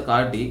ஒருத்தவங்கள்ட்ட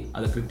காட்டி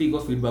அதை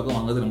கிரிட்டிக்கோ ஃபீட்பேக்கோ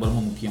வாங்குறது ரொம்ப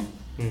ரொம்ப முக்கியம்.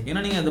 ஏன்னா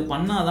நீங்கள் அதை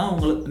பண்ணால் தான்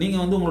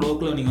நீங்கள் வந்து உங்களோட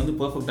ஒர்க்கில் நீங்கள் வந்து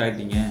பர்ஃபெக்ட்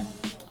ஆகிட்டீங்க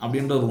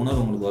அப்படின்ற ஒரு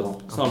உணர்வு உங்களுக்கு வரும்.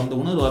 ஸோ அந்த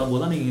உணர்வு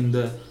வரும்போது தான் நீங்கள் இந்த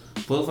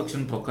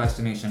பெர்ஃபெக்ஷன்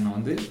ப்ரொக்ராஸ்டினேஷனை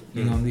வந்து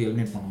நீங்கள் வந்து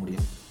எலிமினேட் பண்ண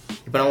முடியும்.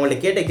 இப்போ நான்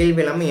உங்கள்ட்ட கேட்ட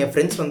கேள்வி எல்லாமே என்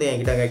ஃப்ரெண்ட்ஸ் வந்து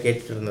என்கிட்ட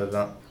கேட்டுட்டு இருந்தது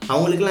தான்.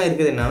 அவங்களுக்குலாம்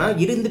இருக்குது என்னன்னா,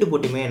 இருந்துட்டு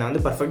போட்டுமே நான்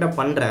வந்து பர்ஃபெக்டாக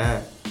பண்ணுறேன்,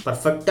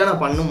 பர்ஃபெக்டாக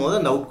நான் பண்ணும்போது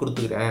அந்த அவுட்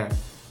கொடுத்துக்கிறேன்,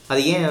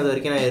 அது ஏன் அது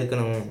வரைக்கும் நான்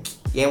இருக்கணும்,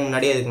 ஏன்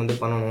முன்னாடியே அதுக்கு வந்து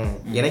பண்ணணும்,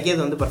 எனக்கே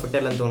அது வந்து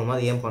பர்ஃபெக்டாக இல்லைன்னு தோணுமா,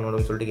 அது ஏன்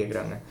பண்ணணும்னு சொல்லிட்டு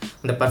கேட்குறாங்க.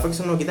 அந்த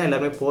பர்ஃபெக்ஷன் நோக்கி தான்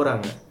எல்லாருமே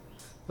போகிறாங்க.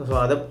 ஸோ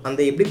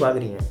அதை எப்படி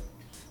பார்க்குறீங்க?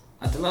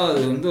 ஆக்சுவலாக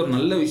அது வந்து ஒரு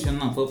நல்ல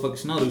விஷயம் தான்,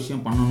 பர்ஃபெக்ஷனாக ஒரு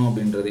விஷயம் பண்ணணும்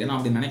அப்படின்றது. ஏன்னா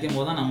அப்படி நினைக்கும்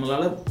போது தான்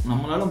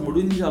நம்மளால்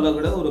முடிஞ்ச அளவு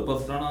விட ஒரு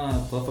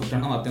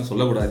பர்ஃபெக்டான வார்த்தையும்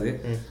சொல்லக்கூடாது,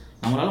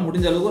 நம்மளால்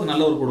முடிஞ்ச அளவுக்கு ஒரு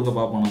நல்ல ஒரு கொடுக்க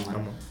பார்ப்போம்.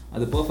 நம்ம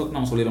அது பர்ஃபெக்ட்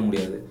நம்ம சொல்லிட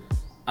முடியாது.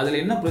 அதில்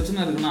என்ன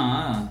பிரச்சனை இருக்குன்னா,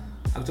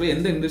 ஆக்சுவலாக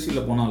எந்த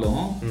இண்டஸ்ட்ரியில்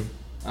போனாலும்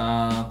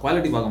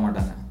குவாலிட்டி பார்க்க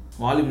மாட்டாங்க,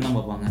 வால்யூம் தான்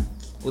பார்ப்பாங்க.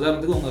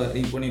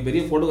 உதாரணத்துக்கு இப்போ நீ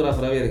பெரிய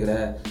ஃபோட்டோகிராஃபராகவே இருக்கிற,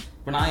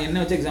 இப்போ நான் என்ன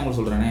வச்சு எக்ஸாம்பிள்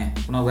சொல்கிறேனே,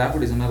 இப்போ நான்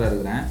கிராஃபிக் டிசைனராக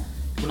இருக்கிறேன்,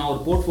 இப்போ நான்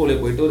ஒரு போர்ட்ஃபோலியோ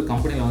போயிட்டு ஒரு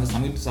கம்பெனியில் வந்து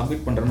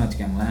சப்மிட் பண்ணுறேன்னு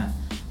வச்சுக்கோங்களேன்,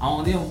 அவன்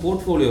வந்து என்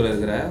போர்ட்ஃபோலியோவில்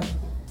இருக்கிற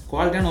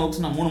குவாலிட்டியான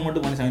ஒர்க்ஸ் நான் 3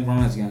 மட்டும் பண்ணி சப்மிட்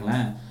பண்ணணும்னு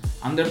வச்சுக்கோங்களேன்,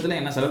 அந்த இடத்துல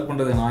என்ன செலக்ட்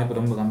பண்ணுறது நான் இப்போ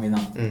ரொம்ப கம்மி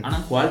தான்.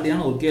 ஆனால்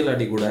குவாலிட்டியான ஒர்க்கே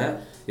இல்லாட்டி கூட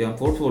என்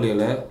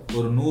போர்ட்ஃபோலியோவில்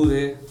ஒரு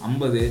 100,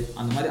 50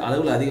 அந்த மாதிரி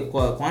அளவில் அதிக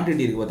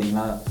குவான்டிட்டி இருக்குது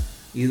பார்த்தீங்களா,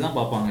 இதுதான்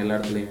பார்ப்பாங்க எல்லா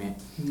இடத்துலையுமே.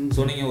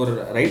 ஸோ நீங்கள் ஒரு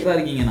ரைட்டராக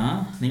இருக்கீங்கன்னா,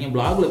 நீங்கள்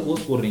பிளாகில்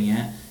போஸ்ட் போடுறீங்க,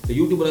 இல்லை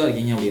யூடியூபராக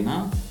இருக்கீங்க அப்படின்னா,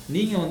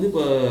 நீங்கள் வந்து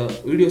இப்போ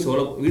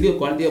வீடியோ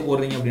குவாலிட்டியாக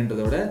போடுறீங்க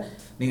அப்படின்றத விட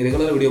நீங்கள்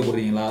ரெகுலராக வீடியோ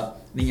போடுறீங்களா,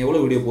 நீங்கள்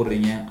எவ்வளோ வீடியோ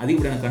போடுறீங்க,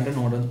 அதிகப்படியான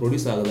கண்டென்ட் வந்து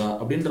ப்ரொடியூஸ் ஆகுதா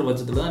அப்படின்ற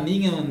பட்சத்தில் தான்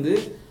நீங்கள் வந்து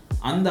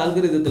அந்த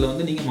அல்காரிதத்தில்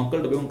வந்து நீங்கள்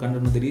மக்கள்கிட்ட போய் உங்கள்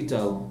கண்டென்ட் வந்து ரீச்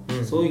ஆகும்.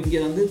 ஸோ இங்கே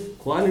வந்து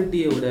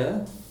குவாலிட்டியை விட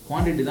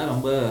குவான்டிட்டி தான்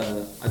ரொம்ப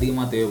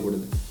அதிகமாக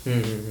தேவைப்படுது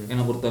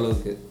என்னை பொறுத்த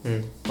அளவுக்கு.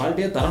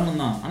 குவாலிட்டியாக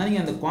தரணும் தான், ஆனால்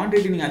நீங்கள் அந்த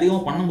குவான்டிட்டி நீங்கள்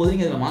அதிகமாக பண்ணும்போது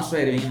நீங்கள் அதில் மாஸ்டர்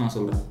ஆயிடுவீங்கன்னு நான்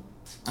சொல்கிறேன்.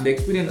 அந்த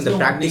எக்ஸ்பீரியன்ஸ்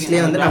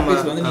ப்ராக்டிஸ்லேயே வந்து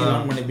நீங்கள்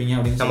லேர்ன் பண்ணிப்பீங்க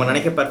அப்படின்னு நம்ம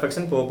நினைக்க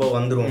பர்ஃபெக்ஷன் போக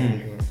வந்துடும்.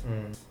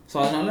 ஸோ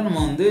அதனால நம்ம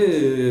வந்து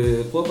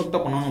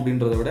பர்ஃபெக்டாக பண்ணணும்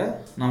அப்படின்றத விட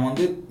நம்ம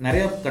வந்து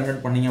நிறையா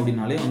கண்டென்ட் பண்ணிங்க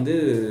அப்படின்னாலே வந்து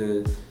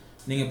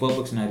நீங்கள்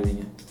பர்ஃபெக்ஷன்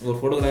ஆகிடுவீங்க. ஒரு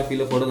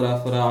ஃபோட்டோகிராஃபியில்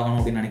ஃபோட்டோகிராஃபராக ஆகணும்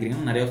அப்படின்னு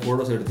நினைக்கிறீங்கன்னா நிறையா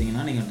ஃபோட்டோஸ்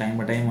எடுத்திங்கன்னா நீங்கள் டைம்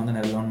பை டைம் வந்து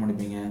நிறைய லேர்ன்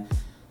பண்ணிப்பீங்க.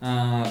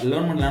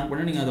 லேர்ன்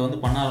பண்ணி நீங்கள் அதை வந்து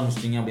பண்ண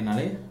ஆரம்பிச்சிட்டிங்க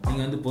அப்படின்னாலே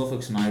நீங்கள் வந்து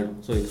பர்ஃபெக்ஷன் ஆகிடும்.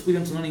 ஸோ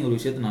எக்ஸ்பீரியன்ஸ்னால் நீங்கள் ஒரு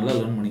விஷயத்தை நல்லா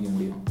லேர்ன் பண்ணிக்க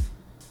முடியும்.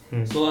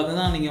 ஸோ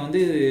அதுதான் நீங்கள் வந்து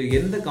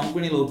எந்த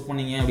கம்பெனியில் ஒர்க்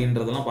பண்ணீங்க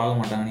அப்படின்றதெல்லாம் பார்க்க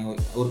மாட்டாங்க. நீங்கள்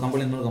ஒரு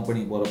கம்பெனி இன்னொரு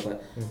கம்பெனிக்கு போகிறப்ப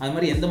அது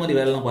மாதிரி எந்த மாதிரி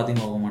வேலைலாம்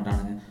பார்த்தீங்கன்னு பார்க்க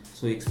மாட்டானுங்க.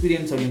 ஸோ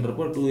எக்ஸ்பீரியன்ஸ்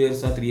அப்படின்றப்போ 2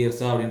 இயர்ஸா 3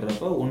 இயர்ஸா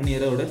அப்படின்றப்ப 1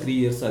 இயரை விட 3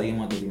 இயர்ஸ்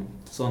அதிகமாக தெரியும்.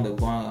 ஸோ அந்த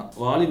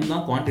வால்யூம்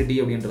தான் குவான்டிட்டி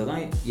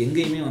அப்படின்றதான்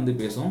எங்கேயுமே வந்து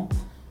பேசும்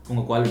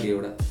உங்கள் குவாலிட்டியை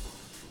விட.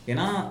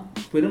 ஏன்னா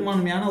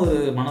பெரும்பான்மையான ஒரு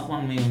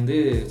மனப்பான்மை வந்து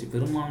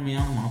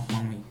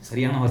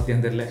சரியான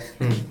வார்த்தையாக தெரியல.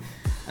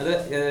 அதை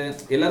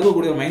எல்லாருக்கும்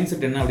கூடிய மைண்ட்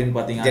செட் என்ன அப்படின்னு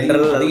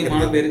பார்த்தீங்கன்னா,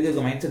 அதிகமான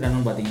பேருக்கு மைண்ட் செட்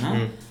என்னன்னு பார்த்தீங்கன்னா,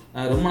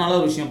 ரொம்ப நாளாக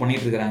ஒரு விஷயம்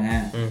பண்ணிட்டு இருக்காங்க,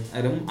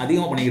 ரொம்ப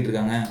அதிகமாக பண்ணிக்கிட்டு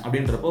இருக்காங்க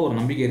அப்படின்றப்ப ஒரு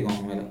நம்பிக்கை இருக்கும்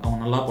அவங்க மேலே, அவங்க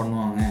நல்லா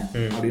பண்ணுவாங்க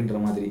அப்படின்ற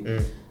மாதிரி.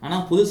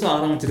 ஆனால் புதுசாக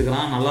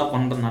ஆரம்பிச்சிருக்கிறான்,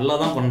 நல்லா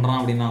தான் பண்ணுறான்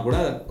அப்படின்னா கூட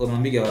ஒரு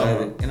நம்பிக்கை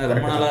வராது. ஏன்னா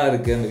ரொம்ப நாளாக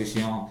இருக்குது அந்த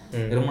விஷயம்,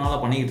 ரொம்ப நாளாக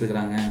பண்ணிக்கிட்டு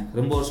இருக்கிறாங்க,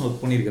 ரொம்ப வருஷம்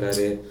ஒர்க்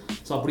பண்ணியிருக்கிறாரு.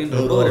 ஸோ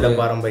அப்படின்ற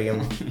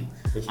பாரம்பரியம்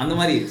அந்த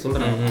மாதிரி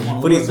சொல்கிறாங்க.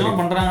 100 வருஷமாக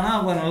பண்ணுறாங்கன்னா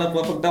அப்போ நல்லா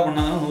பர்ஃபெக்டாக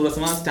பண்ணாங்கன்னா 100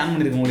 வருஷமாக ஸ்டாண்ட்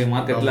பண்ணியிருக்க முடியும்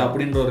மார்க்கெட்டில்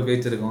அப்படின்ற ஒரு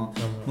பேச்சு இருக்கும்.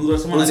 100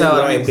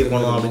 வருஷமாக எப்படி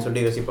பண்ணணும் அப்படின்னு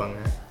சொல்லி யோசிப்பாங்க.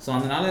 ஸோ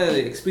அதனால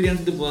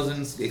எக்ஸ்பீரியன்ஸ்டு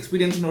பர்சன்ஸ்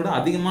எக்ஸ்பீரியன்ஸோட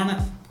அதிகமான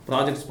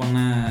ப்ராஜெக்ட்ஸ் பண்ண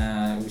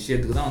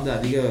விஷயத்துக்கு தான் வந்து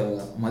அதிக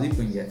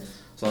மதிப்பு இங்கே.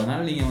 ஸோ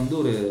அதனால் நீங்கள் வந்து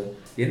ஒரு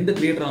எந்த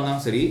கிரியேட்டராக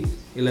இருந்தாலும் சரி,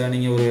 இல்லை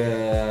நீங்கள் ஒரு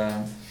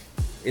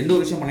எந்த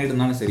ஒரு விஷயம் பண்ணிட்டு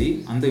இருந்தாலும் சரி,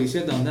 அந்த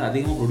விஷயத்தை வந்து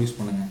அதிகமாக ப்ரொடியூஸ்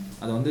பண்ணுங்கள்.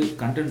 அது வந்து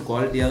கண்டென்ட்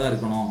குவாலிட்டியாக தான்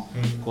இருக்கணும்.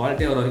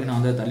 குவாலிட்டியாக வர வரைக்கும்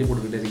நான் வந்து தள்ளி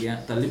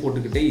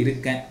போட்டுக்கிட்டே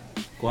இருக்கேன்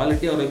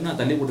குவாலிட்டியாக வர வரைக்கும் நான்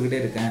தள்ளி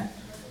போட்டுக்கிட்டே இருக்கேன்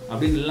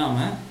அப்படின்னு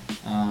இல்லாமல்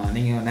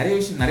நீங்கள்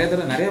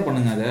நிறையா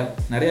பண்ணுங்கள், அதை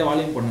நிறையா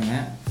வால்யூம்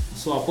பண்ணுங்கள்.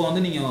 ஸோ அப்போ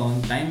வந்து நீங்கள்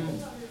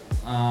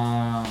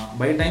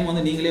டைம்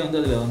வந்து நீங்களே வந்து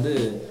அதில் வந்து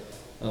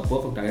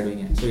பர்ஃபெக்ட்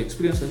ஆகிடுவீங்க. ஸோ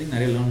எக்ஸ்பீரியன்ஸ் வந்து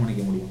நிறைய லேர்ன்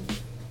பண்ணிக்க முடியும்.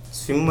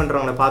 ஸ்விம்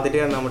பண்ணுறவங்களை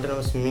பார்த்துட்டே இருந்தால் மட்டும்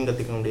நம்ம ஸ்விம்மிங்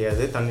கற்றுக்க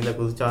முடியாது, தண்ணியில்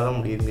குதிச்சாதான்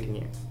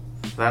முடியுங்கிறீங்க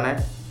தானே?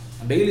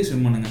 டெய்லி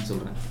ஸ்விம் பண்ணுங்கன்னு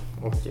சொல்கிறேன்.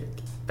 Okay,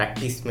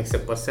 practice makes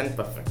a person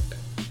perfect.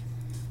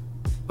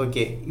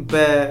 Okay,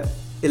 இப்போ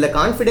இதில்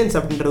கான்ஃபிடென்ஸ்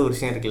அப்படின்ற ஒரு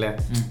விஷயம் இருக்குல்ல.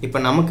 இப்போ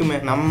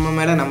நம்ம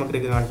மேலே நமக்கு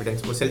இருக்க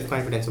கான்ஃபிடென்ஸ், ஒரு செல்ஃப்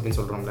கான்ஃபிடென்ஸ் அப்படின்னு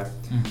சொல்கிறோம்ல.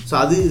 ஸோ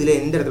அது இதில்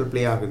எந்த இடத்துல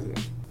ப்ளே ஆகுது?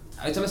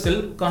 ஆக்சுவலாக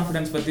செல்ஃப்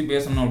கான்ஃபிடென்ஸ் பற்றி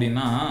பேசணும்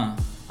அப்படின்னா,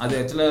 அது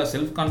ஆக்சுவலாக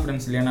செல்ஃப்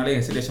கான்ஃபிடென்ஸ் இல்லைனாலே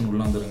ஹெசிடேஷன்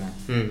உள்ளே வந்துடுங்க.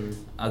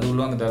 அது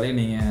உள்ளே வந்துட்டாலே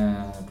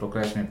நீங்கள்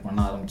ப்ரோக்ராஸ்டினேட் பண்ண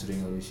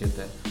ஆரம்பிச்சிடுவீங்க ஒரு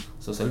விஷயத்த.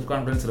 ஸோ செல்ஃப்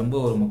கான்ஃபிடென்ஸ் ரொம்ப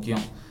ஒரு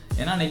முக்கியம்.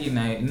 ஏன்னா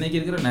இன்றைக்கி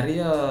இருக்கிற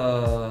நிறையா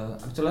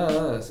ஆக்சுவலாக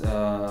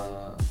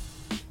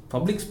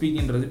பப்ளிக்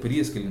ஸ்பீக்கிங்கிறது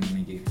பெரிய ஸ்கில்.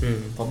 இன்றைக்கி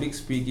பப்ளிக்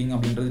ஸ்பீக்கிங்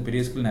அப்படின்றது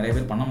பெரிய ஸ்கில், நிறைய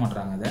பேர் பண்ண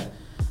மாட்டாங்க அதை.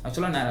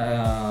 ஆக்சுவலாக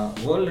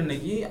வேர்ல்டு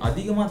இன்றைக்கி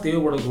அதிகமாக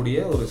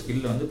தேவைப்படக்கூடிய ஒரு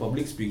ஸ்கில் வந்து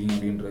பப்ளிக் ஸ்பீக்கிங்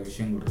அப்படின்ற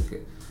விஷயங்கள்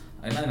இருக்குது.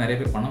 ஏன்னா நிறைய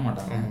பேர் பண்ண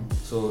மாட்டாங்க.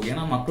 ஸோ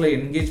ஏன்னா மக்களை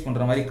என்கேஜ்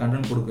பண்ணுற மாதிரி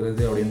கண்டென்ட்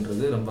கொடுக்குறது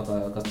அப்படின்றது ரொம்ப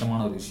கஷ்டமான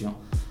ஒரு விஷயம்.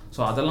 ஸோ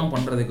அதெல்லாம்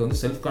பண்ணுறதுக்கு வந்து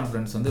செல்ஃப்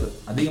கான்ஃபிடென்ஸ் வந்து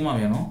அதிகமாக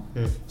வேணும்.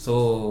 ஸோ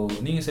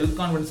நீங்கள் செல்ஃப்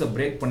கான்ஃபிடென்ஸை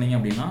பிரேக் பண்ணீங்க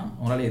அப்படின்னா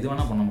உங்களால் எது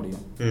வேணால் பண்ண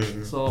முடியும்.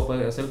 ஸோ இப்போ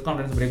செல்ஃப்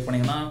கான்ஃபிடென்ஸ் பிரேக்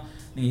பண்ணிங்கன்னா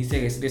நீங்கள்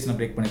ஈஸியாக ஹெசிடேஷனை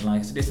பிரேக் பண்ணிக்கலாம்.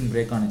 ஹெசிடேஷன்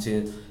பிரேக் ஆனிச்சு,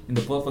 இந்த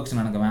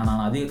பர்ஃபெக்ஷன் எனக்கு வேணாம்,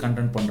 நான் அதிக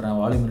கண்டென்ட் பண்ணுறேன்,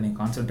 வால்யூமில் நீங்கள்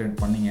கான்சென்ட்ரேட்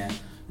பண்ணீங்க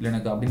இல்லை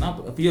எனக்கு அப்படின்னா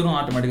ஃபியரும்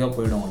ஆட்டோமேட்டிக்காக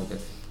போயிடும் உங்களுக்கு.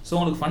 ஸோ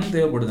உங்களுக்கு ஃபன்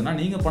தேவைப்படுதுன்னா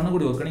நீங்கள்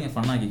பண்ணக்கூடிய ஒர்க்கை நீங்கள்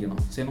ஃபன்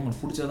ஆக்கிக்கணும். சரி,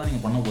 உங்களுக்கு பிடிச்சதான்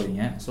நீங்கள் பண்ண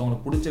போகிறீங்க. ஸோ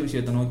உங்களுக்கு பிடிச்ச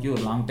விஷயத்தை நோக்கி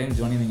ஒரு லாங் டைம்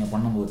ஜேர்னி நீங்கள்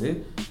பண்ணும்போது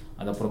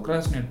அதை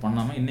ப்ரொக்ராஸ்டினேட்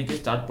பண்ணாமல் இன்றைக்கே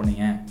ஸ்டார்ட்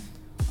பண்ணீங்க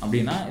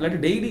அப்படின்னா, இல்லாட்டி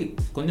டெய்லி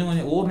கொஞ்சம்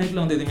ஓவர்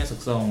நைட்டில் வந்து எதுவுமே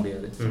சக்ஸஸ் ஆக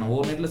முடியாது. நான்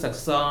ஓவர் நைட்டில்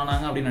சக்ஸஸ்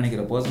ஆனாங்க அப்படின்னு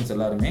நினைக்கிற பர்சன்ஸ்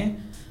எல்லாருமே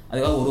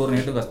அதுக்காக ஒரு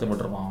நைட்டு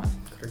கஷ்டப்பட்டுருப்பாங்க.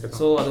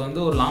 ஸோ அது வந்து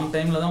ஒரு லாங்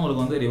டைமில் தான்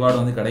உங்களுக்கு வந்து ரிவார்டு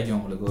வந்து கிடைக்கும்.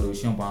 உங்களுக்கு ஒரு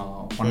விஷயம்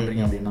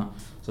பண்ணுறீங்க அப்படின்னா,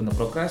 ஸோ இந்த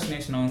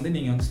ப்ரொக்ராஸ்டினேஷனை வந்து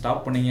நீங்கள் வந்து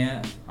ஸ்டாப் பண்ணீங்க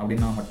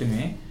அப்படின்னா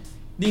மட்டுமே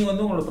நீங்கள்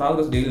வந்து உங்களோட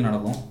ப்ராக்ரஸ் டெய்லி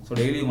நடக்கும். ஸோ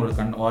டெய்லி உங்களோட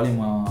வால்யூம்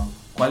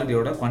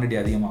குவாலிட்டியோட குவான்டிட்டி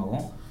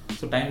அதிகமாகும்.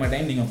 ஸோ டைம் பை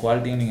டைம் நீங்கள்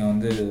குவாலிட்டியும் நீங்கள்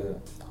வந்து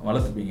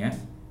வளர்த்துப்பீங்க.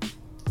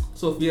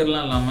 ஸோ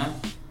ஃபியர்லாம் இல்லாமல்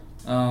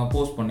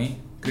போஸ்ட் பண்ணி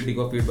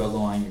கிரிட்டிக்கோ ஃபீட்பேக்கோ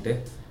வாங்கிட்டு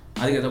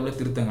அதுக்கேற்றப்பல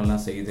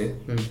திருத்தங்கள்லாம் செய்து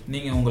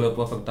நீங்கள் உங்களை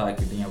பர்ஃபெக்டாக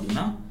ஆக்கிட்டீங்க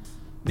அப்படின்னா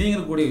நீங்கள்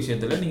இருக்கக்கூடிய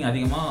விஷயத்தில் நீங்கள்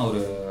அதிகமாக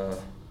ஒரு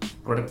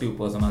ப்ரொடக்டிவ்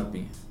பர்சனாக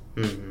இருப்பீங்க.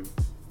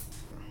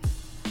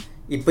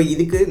 இப்போ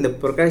இதுக்கு இந்த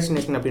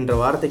ப்ரொக்ராஸ்டினேஷன் அப்படின்ற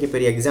வார்த்தைக்கு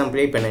பெரிய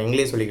எக்ஸாம்பிளே இப்போ நான்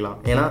எங்களே சொல்லிக்கலாம்.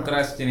 ஏன்னா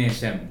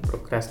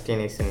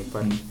ப்ரொக்ராஸ்டினேஷன் இப்போ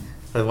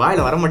அது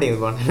வாயில் வர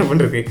மாட்டேங்குது, என்ன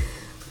பண்ணுறது?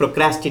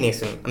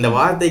 ப்ரொக்ராஸ்டினேஷன் அந்த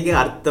வார்த்தைக்கு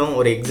அர்த்தம்,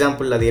 ஒரு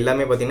எக்ஸாம்பிள், அது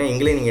எல்லாமே பார்த்தீங்கன்னா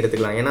எங்களே நீங்கள்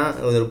எடுத்துக்கலாம். ஏன்னா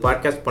ஒரு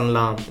பாட்காஸ்ட்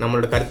பண்ணலாம்,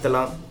 நம்மளோட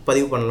கருத்தெல்லாம்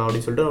பதிவு பண்ணலாம்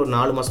அப்படின்னு சொல்லிட்டு ஒரு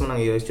 4 மாதமாக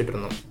நாங்கள் யோசிச்சுட்டு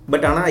இருந்தோம்.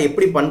 பட் ஆனால்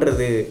எப்படி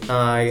பண்ணுறது,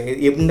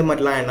 எந்த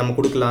மாதிரிலாம் நம்ம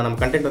கொடுக்கலாம், நம்ம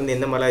கண்டென்ட் வந்து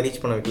எந்த மாதிரிலாம் ரீச்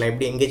பண்ண வைக்கலாம்,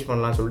 எப்படி எங்கேஜ்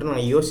பண்ணலாம்னு சொல்லிட்டு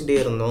நாங்கள் யோசிச்சுட்டே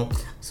இருந்தோம்.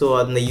 ஸோ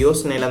அந்த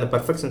யோசனையில் அந்த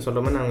பர்ஃபெக்ஷன்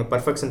சொல்கிற மாதிரி நாங்கள்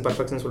பர்ஃபெக்ஷன்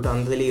சொல்லிட்டு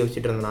அந்த இதிலே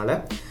யோசிச்சுட்டு இருந்தனால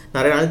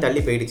நிறைய நாள்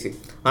தள்ளி போயிடுச்சு.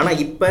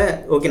 ஆனால் இப்போ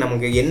ஓகே,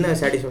 நமக்கு என்ன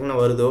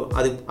சாட்டிஸ்ஃபேக்ஷனாக வருதோ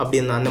அது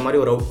அப்படி அந்த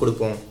மாதிரி ஒரு அவுட்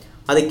கொடுப்போம்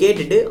அதை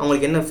கேட்டுட்டு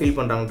அவங்களுக்கு என்ன ஃபீல்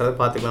பண்ணுறாங்கன்றதை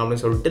பார்த்துக்கலாம்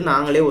அப்படின்னு சொல்லிட்டு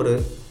நாங்களே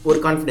ஒரு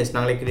கான்ஃபிடென்ஸ்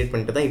நாங்களே க்ரியேட்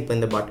பண்ணிட்டு தான் இப்போ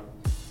இந்த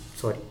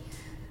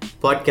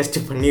பாட்காஸ்ட்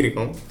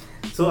பண்ணியிருக்கோம்.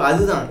 ஸோ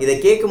அதுதான், இதை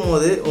கேட்கும்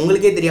போது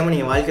உங்களுக்கே தெரியாமல்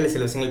நீங்கள் வாழ்க்கையில்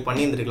சில விஷயங்கள்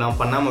பண்ணியிருந்துருக்கலாம்,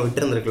 பண்ணாமல்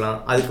விட்டுருந்துருக்கலாம்.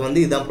 அதுக்கு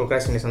வந்து இதுதான்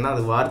ப்ரொக்ராஸ்டினேஷன் தான்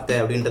அது வார்த்தை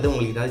அப்படின்றது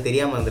உங்களுக்கு இதனால்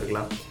தெரியாமல்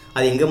இருந்திருக்கலாம்.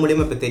 அது எங்கள்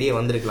மூலியமாக இப்போ தெரிய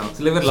வந்திருக்கலாம்.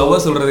 சில பேர்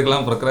லவ்வர்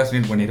சொல்கிறதுக்கெல்லாம்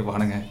ப்ரொக்ராஸ்டினேட்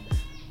பண்ணியிருப்பானுங்க.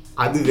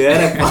 அது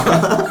வேற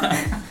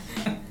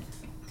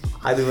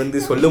அது வந்து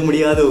சொல்ல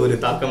முடியாத ஒரு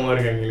தாக்கமாக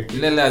இருக்கு எங்களுக்கு.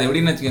 இல்லை அது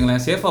எப்படின்னு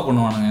வச்சுக்கோங்களேன், சேஃபாக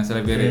பண்ணுவானுங்க சில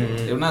பேர்.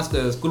 எப்படின்னா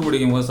ஸ்கூல்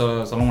படிக்கும் போது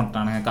சொல்ல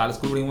மாட்டானுங்க.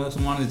 ஸ்கூல் படிக்கும் போது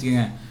சும்மானு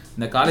வச்சுக்கோங்க.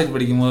 இந்த காலேஜ்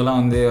படிக்கும் போதெல்லாம்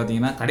வந்து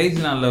பார்த்தீங்கன்னா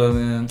கடைசி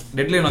நாளில்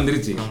டெட்லைன்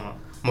வந்துருச்சு.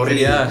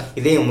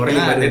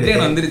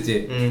 வந்துருச்சு.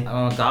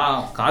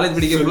 காலேஜ்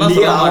படிக்க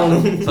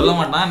சொல்ல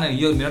மாட்டான்,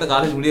 ஐயோ என்னோட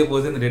காலேஜ் முடிய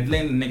போகுது, இந்த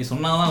டெட்லைன் இன்னைக்கு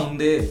சொன்னாதான்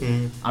உண்டு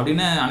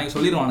அப்படின்னு அன்னைக்கு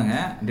சொல்லிடுவானுங்க.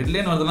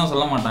 டெட்லைன் வருதுலாம்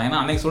சொல்ல மாட்டான்.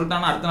 ஏன்னா அன்னைக்கு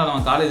சொல்லிட்டானா அடுத்த நாள்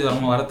அவன் காலேஜ்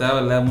வர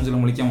தேவையில்லை, மூஞ்சில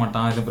முழிக்க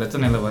மாட்டான், இது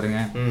பிரச்சனை இல்லை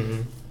பாருங்க.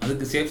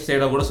 அதுக்கு சேஃப்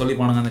சைடாக கூட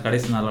சொல்லிப்பானுங்க அந்த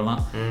கடைசி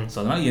நாளெல்லாம். ஸோ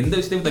அதனால எந்த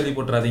விஷயத்தையும் தள்ளி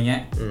போட்டுறாதீங்க,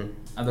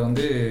 அதை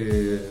வந்து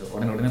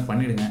உடனே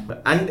பண்ணிடுங்க.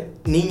 அண்ட்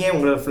நீங்கள்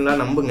உங்களை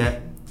ஃபுல்லாக நம்புங்க.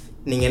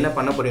 நீங்கள் என்ன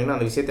பண்ண போறீங்களோ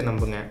அந்த விஷயத்தை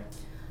நம்புங்க.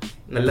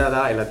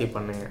 நல்லதா எல்லாத்தையும்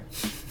பண்ணுங்க.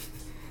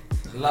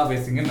 நல்லா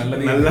பேசுங்க,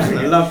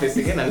 நல்லா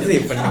பேசுங்க, நல்லதை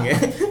பண்ணுங்க.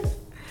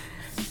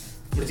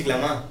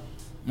 முடிச்சுக்கலாம்.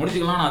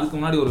 நான் அதுக்கு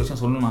முன்னாடி ஒரு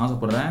விஷயம் சொல்லணும்னு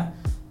ஆசைப்படுறேன்,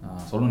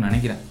 சொல்லணும்னு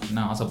நினைக்கிறேன்.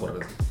 என்ன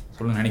ஆசைப்படுறது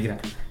சொல்லணும்னு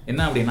நினைக்கிறேன்.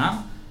 என்ன அப்படின்னா,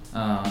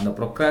 அந்த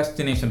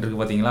ப்ரொக்ராஸ்டினேஷன் இருக்குது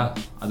பார்த்தீங்களா,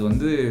 அது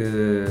வந்து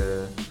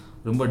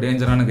ரொம்ப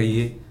டேஞ்சரான கை.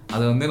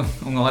 அதை வந்து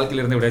உங்கள்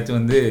வாழ்க்கையில் இருந்து எப்படியாச்சும்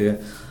வந்து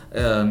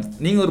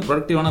நீங்கள் ஒரு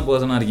ப்ரொடக்டிவான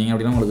பர்சனாக இருக்கீங்க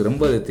அப்படின்னா உங்களுக்கு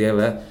ரொம்ப அது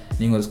தேவை.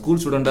 நீங்கள் ஒரு ஸ்கூல்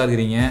ஸ்டூடெண்ட்டாக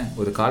இருக்கிறீங்க,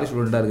 ஒரு காலேஜ்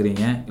ஸ்டூடெண்ட்டாக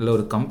இருக்கிறீங்க, இல்லை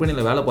ஒரு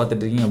கம்பெனியில் வேலை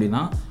பார்த்துட்ருக்கீங்க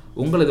அப்படின்னா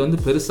உங்களுக்கு வந்து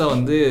பெருசாக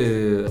வந்து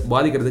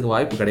பாதிக்கிறதுக்கு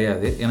வாய்ப்பு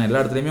கிடையாது. ஏன்னா எல்லா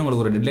இடத்துலையுமே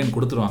உங்களுக்கு ஒரு டெட்லைன்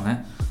கொடுத்துருவாங்க.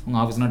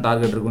 உங்கள் ஆஃபீஸ்னால்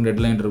டார்கெட் இருக்கும்,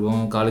 டெட்லைன்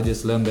இருக்கும்,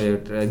 காலேஜஸில் இந்த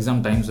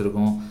எக்ஸாம் டைம்ஸ்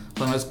இருக்கும். ஸோ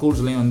அந்த மாதிரி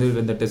ஸ்கூல்ஸ்லேயும் வந்து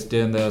இந்த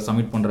டெஸ்ட்டு, இந்த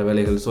சப்மிட் பண்ணுற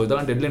வேலைகள், ஸோ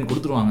இதெல்லாம் டெட்லைன்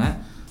கொடுத்துருவாங்க.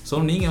 ஸோ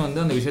நீங்கள் வந்து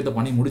அந்த விஷயத்தை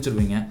பண்ணி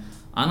முடிச்சிருவீங்க.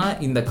 ஆனால்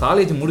இந்த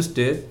காலேஜ்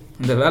முடிச்சுட்டு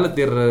இந்த வேலை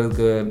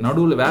தேடுறதுக்கு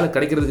நடுவில், வேலை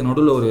கிடைக்கிறதுக்கு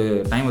நடுவில் ஒரு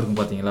டைம் இருக்கும்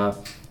பார்த்தீங்களா,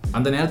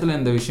 அந்த நேரத்தில்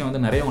இந்த விஷயம்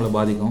வந்து நிறைய உங்களை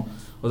பாதிக்கும்.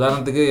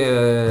 உதாரணத்துக்கு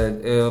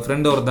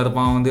ஃப்ரெண்டு ஒருத்தர்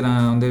இருப்பான், வந்து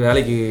நான் வந்து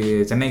வேலைக்கு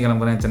சென்னை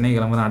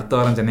கிளம்புறேன், அடுத்த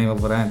வாரம் சென்னை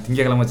போகிறேன்,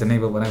 திங்கக்கிழமை சென்னை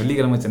போகிறேன்,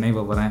 வெள்ளிக்கிழமை சென்னை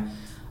போகிறேன்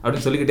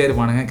அப்படின்னு சொல்லிக்கிட்டே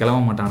இருப்பானுங்க,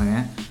 கிளம்ப மாட்டானுங்க.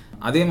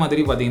 அதே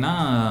மாதிரி பார்த்தீங்கன்னா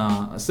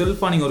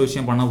செல்ஃபாக நீங்கள் ஒரு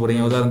விஷயம் பண்ண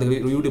போகிறீங்க. உதாரணத்துக்கு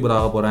யூடியூபர்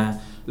ஆக போகிறேன்,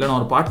 இல்லை நான்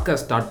ஒரு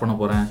பாட்காஸ்ட் ஸ்டார்ட் பண்ண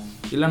போகிறேன்,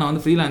 இல்லை நான்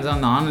வந்து ஃப்ரீலான்ஸாக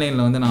அந்த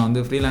ஆன்லைனில் வந்து நான்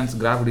வந்து ஃப்ரீலான்ஸ்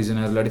கிராஃபிக்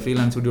டிசைனர், இல்லாட்டி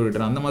ஃப்ரீலான்ஸ் வீடியோ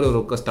எடிட்டர், அந்த மாதிரி ஒரு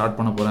ஒர்க்கை ஸ்டார்ட்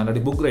பண்ண போகிறேன்,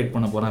 இல்லாட்டி புக் ரைட்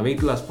பண்ண போகிறேன்,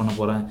 வெயிட் லாஸ் பண்ண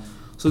போகிறேன்.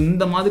 ஸோ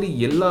இந்த மாதிரி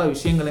எல்லா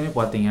விஷயங்களுமே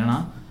பார்த்தீங்கன்னா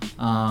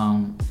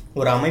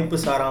ஒரு அமைப்பு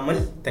சாராமல்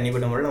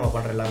தனிப்பட்ட முறையில் நம்ம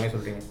பண்ணுற எல்லாமே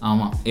சொல்கிறீங்க.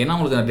 ஆமாம், ஏன்னா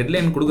உங்களுக்கு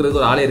டெட்லைன்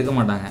கொடுக்குறதுக்கு ஒரு ஆளே இருக்க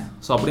மாட்டாங்க.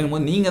 ஸோ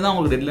அப்படிங்கும்போது நீங்கள் தான்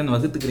உங்களுக்கு டெட்லைன்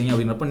வகுத்துக்கிறீங்க.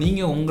 அப்படின்றப்ப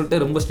நீங்கள் உங்கள்கிட்ட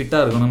ரொம்ப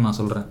ஸ்ட்ரிக்டாக இருக்கணும்னு நான்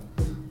சொல்கிறேன்.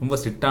 ரொம்ப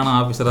ஸ்ட்ரிக்டான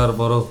ஆஃபீஸராக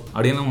இருப்பாரோ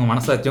அப்படின்னு உங்கள்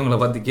மனசாட்சி உங்களை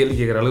பார்த்து கேள்வி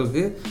கேட்குற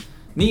அளவுக்கு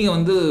நீங்கள்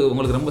வந்து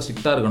உங்களுக்கு ரொம்ப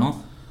ஸ்ட்ரிக்டாக இருக்கணும்.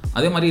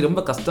 அதே மாதிரி ரொம்ப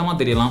கஷ்டமாக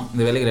தெரியலாம்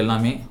இந்த வேலைகள்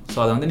எல்லாமே. ஸோ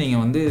அதை வந்து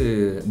நீங்கள் வந்து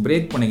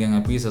பிரேக்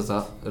பண்ணிக்கோங்க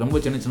பீசஸாக. ரொம்ப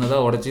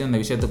சின்னதாக உடச்சி அந்த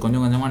விஷயத்தை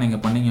கொஞ்சம் கொஞ்சமாக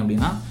நீங்கள் பண்ணிங்க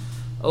அப்படின்னா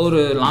ஒரு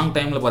லாங்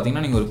டைமில்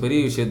பார்த்தீங்கன்னா நீங்கள் ஒரு பெரிய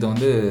விஷயத்தை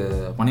வந்து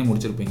பண்ணி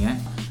முடிச்சிருப்பீங்க.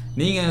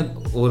 நீங்கள்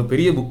ஒரு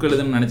பெரிய புக்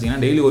எழுதுன்னு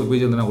நினச்சிங்கன்னா டெய்லி ஒரு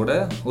பேஜ் எழுதுனா கூட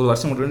ஒரு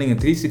வருஷம் மட்டும் நீங்கள்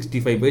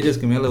 365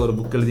 பேஜஸ்க்கு மேலே ஒரு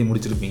புக் எழுதி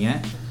முடிச்சிருப்பீங்க.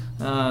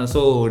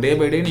 ஸோ டே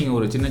பை டே நீங்கள்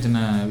ஒரு சின்ன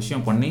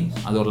விஷயம் பண்ணி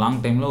அது ஒரு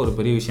லாங் டைமில் ஒரு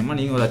பெரிய விஷயமாக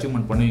நீங்கள் ஒரு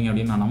அச்சீவ்மெண்ட் பண்ணுவீங்க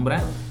அப்படின்னு நான்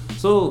நம்புகிறேன்.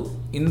 ஸோ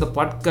இந்த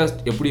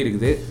பாட்காஸ்ட் எப்படி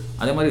இருக்குது,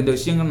 அதே மாதிரி இந்த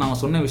விஷயங்கள்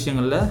நான் சொன்ன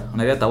விஷயங்களில்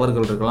நிறையா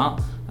தவறுகள் இருக்கலாம்.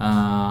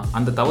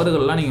 அந்த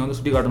தவறுகள்லாம் நீங்கள் வந்து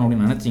சுட்டி காட்டணும்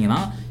அப்படின்னு நினச்சிங்கன்னா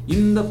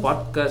இந்த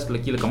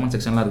பாட்காஸ்ட்டில் கீழே கமெண்ட்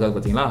செக்ஷன்லாம் இருக்காது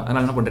பார்த்தீங்களா,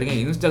 அதனால் என்ன பண்ணுறீங்க,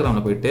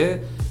 இன்ஸ்டாகிராமில் போயிட்டு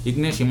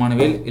இக்னேஷ்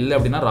இமானுவேல் இல்லை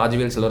அப்படின்னா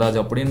ராஜவேல் செல்வராஜ்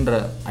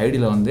அப்படின்ற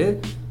ஐடியில் வந்து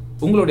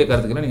உங்களுடைய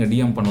கருத்துக்களை நீங்கள்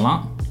டிஎம்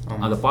பண்ணலாம்.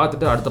 அதை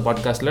பார்த்துட்டு அடுத்த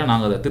பாட்காஸ்ட்டில்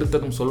நாங்கள் அதை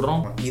திருத்தம்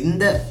சொல்கிறோம்.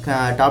 இந்த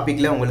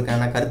டாப்பிக்கில்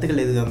உங்களுக்கான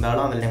கருத்துக்கள் எது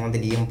இருந்தாலும் அதில் நீங்கள்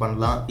வந்து டிஎம்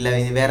பண்ணலாம். இல்லை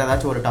வேறு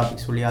ஏதாச்சும் ஒரு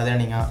டாபிக் சொல்லி அதை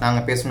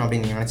நாங்கள் பேசணும்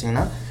அப்படின்னு நீங்கள்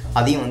நினச்சிங்கன்னா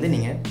அதையும் வந்து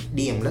நீங்கள்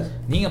டிஎம்மில்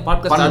நீங்கள்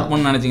பாட்காஸ்ட் ஸ்டார்ட்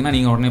பண்ணணும்னு நினச்சிங்கன்னா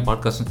நீங்கள் உடனே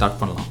பாட்காஸ்ட் ஸ்டார்ட்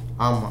பண்ணலாம்.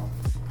 ஆமாம்,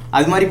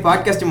 அது மாதிரி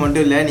பாட்காஸ்ட்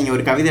மட்டும் இல்லை, நீங்கள்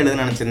ஒரு கவிதை எழுத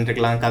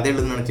நினச்சிருந்துருக்கலாம், கதை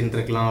எழுத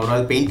நினச்சிருந்துருக்கலாம், ஒரு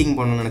ஆள் பெயிண்டிங்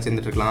பண்ணணும்னு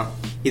நினச்சிருந்துருக்கலாம்.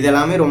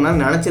 இதெல்லாமே ரொம்ப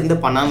நாள் நினச்சிருந்து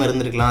பண்ணாமல்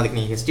இருந்திருக்கலாம். அதுக்கு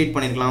நீங்கள் ஹெஸ்டேட்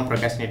பண்ணியிருக்கலாம்,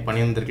 ப்ரொக்ராஸ்டினேட்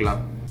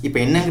பண்ணியிருந்துருக்கலாம். இப்போ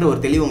என்னங்கிற ஒரு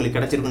தெளிவு உங்களுக்கு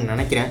கிடச்சிருக்குன்னு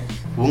நினைக்கிறேன்.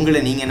 உங்களை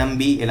நீங்கள்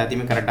நம்பி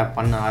எல்லாத்தையுமே கரெக்டாக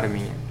பண்ண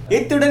ஆரம்பிங்க.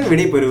 இத்துடன்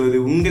விடைபெறுவது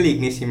உங்கள்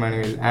இக்னேஷ்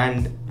இமானுவேல்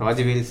அண்ட்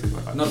ராஜவேல்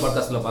செல்வராஜ். இன்னொரு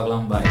பாட்காஸ்ட்டில்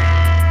பார்க்கலாம். பாய்.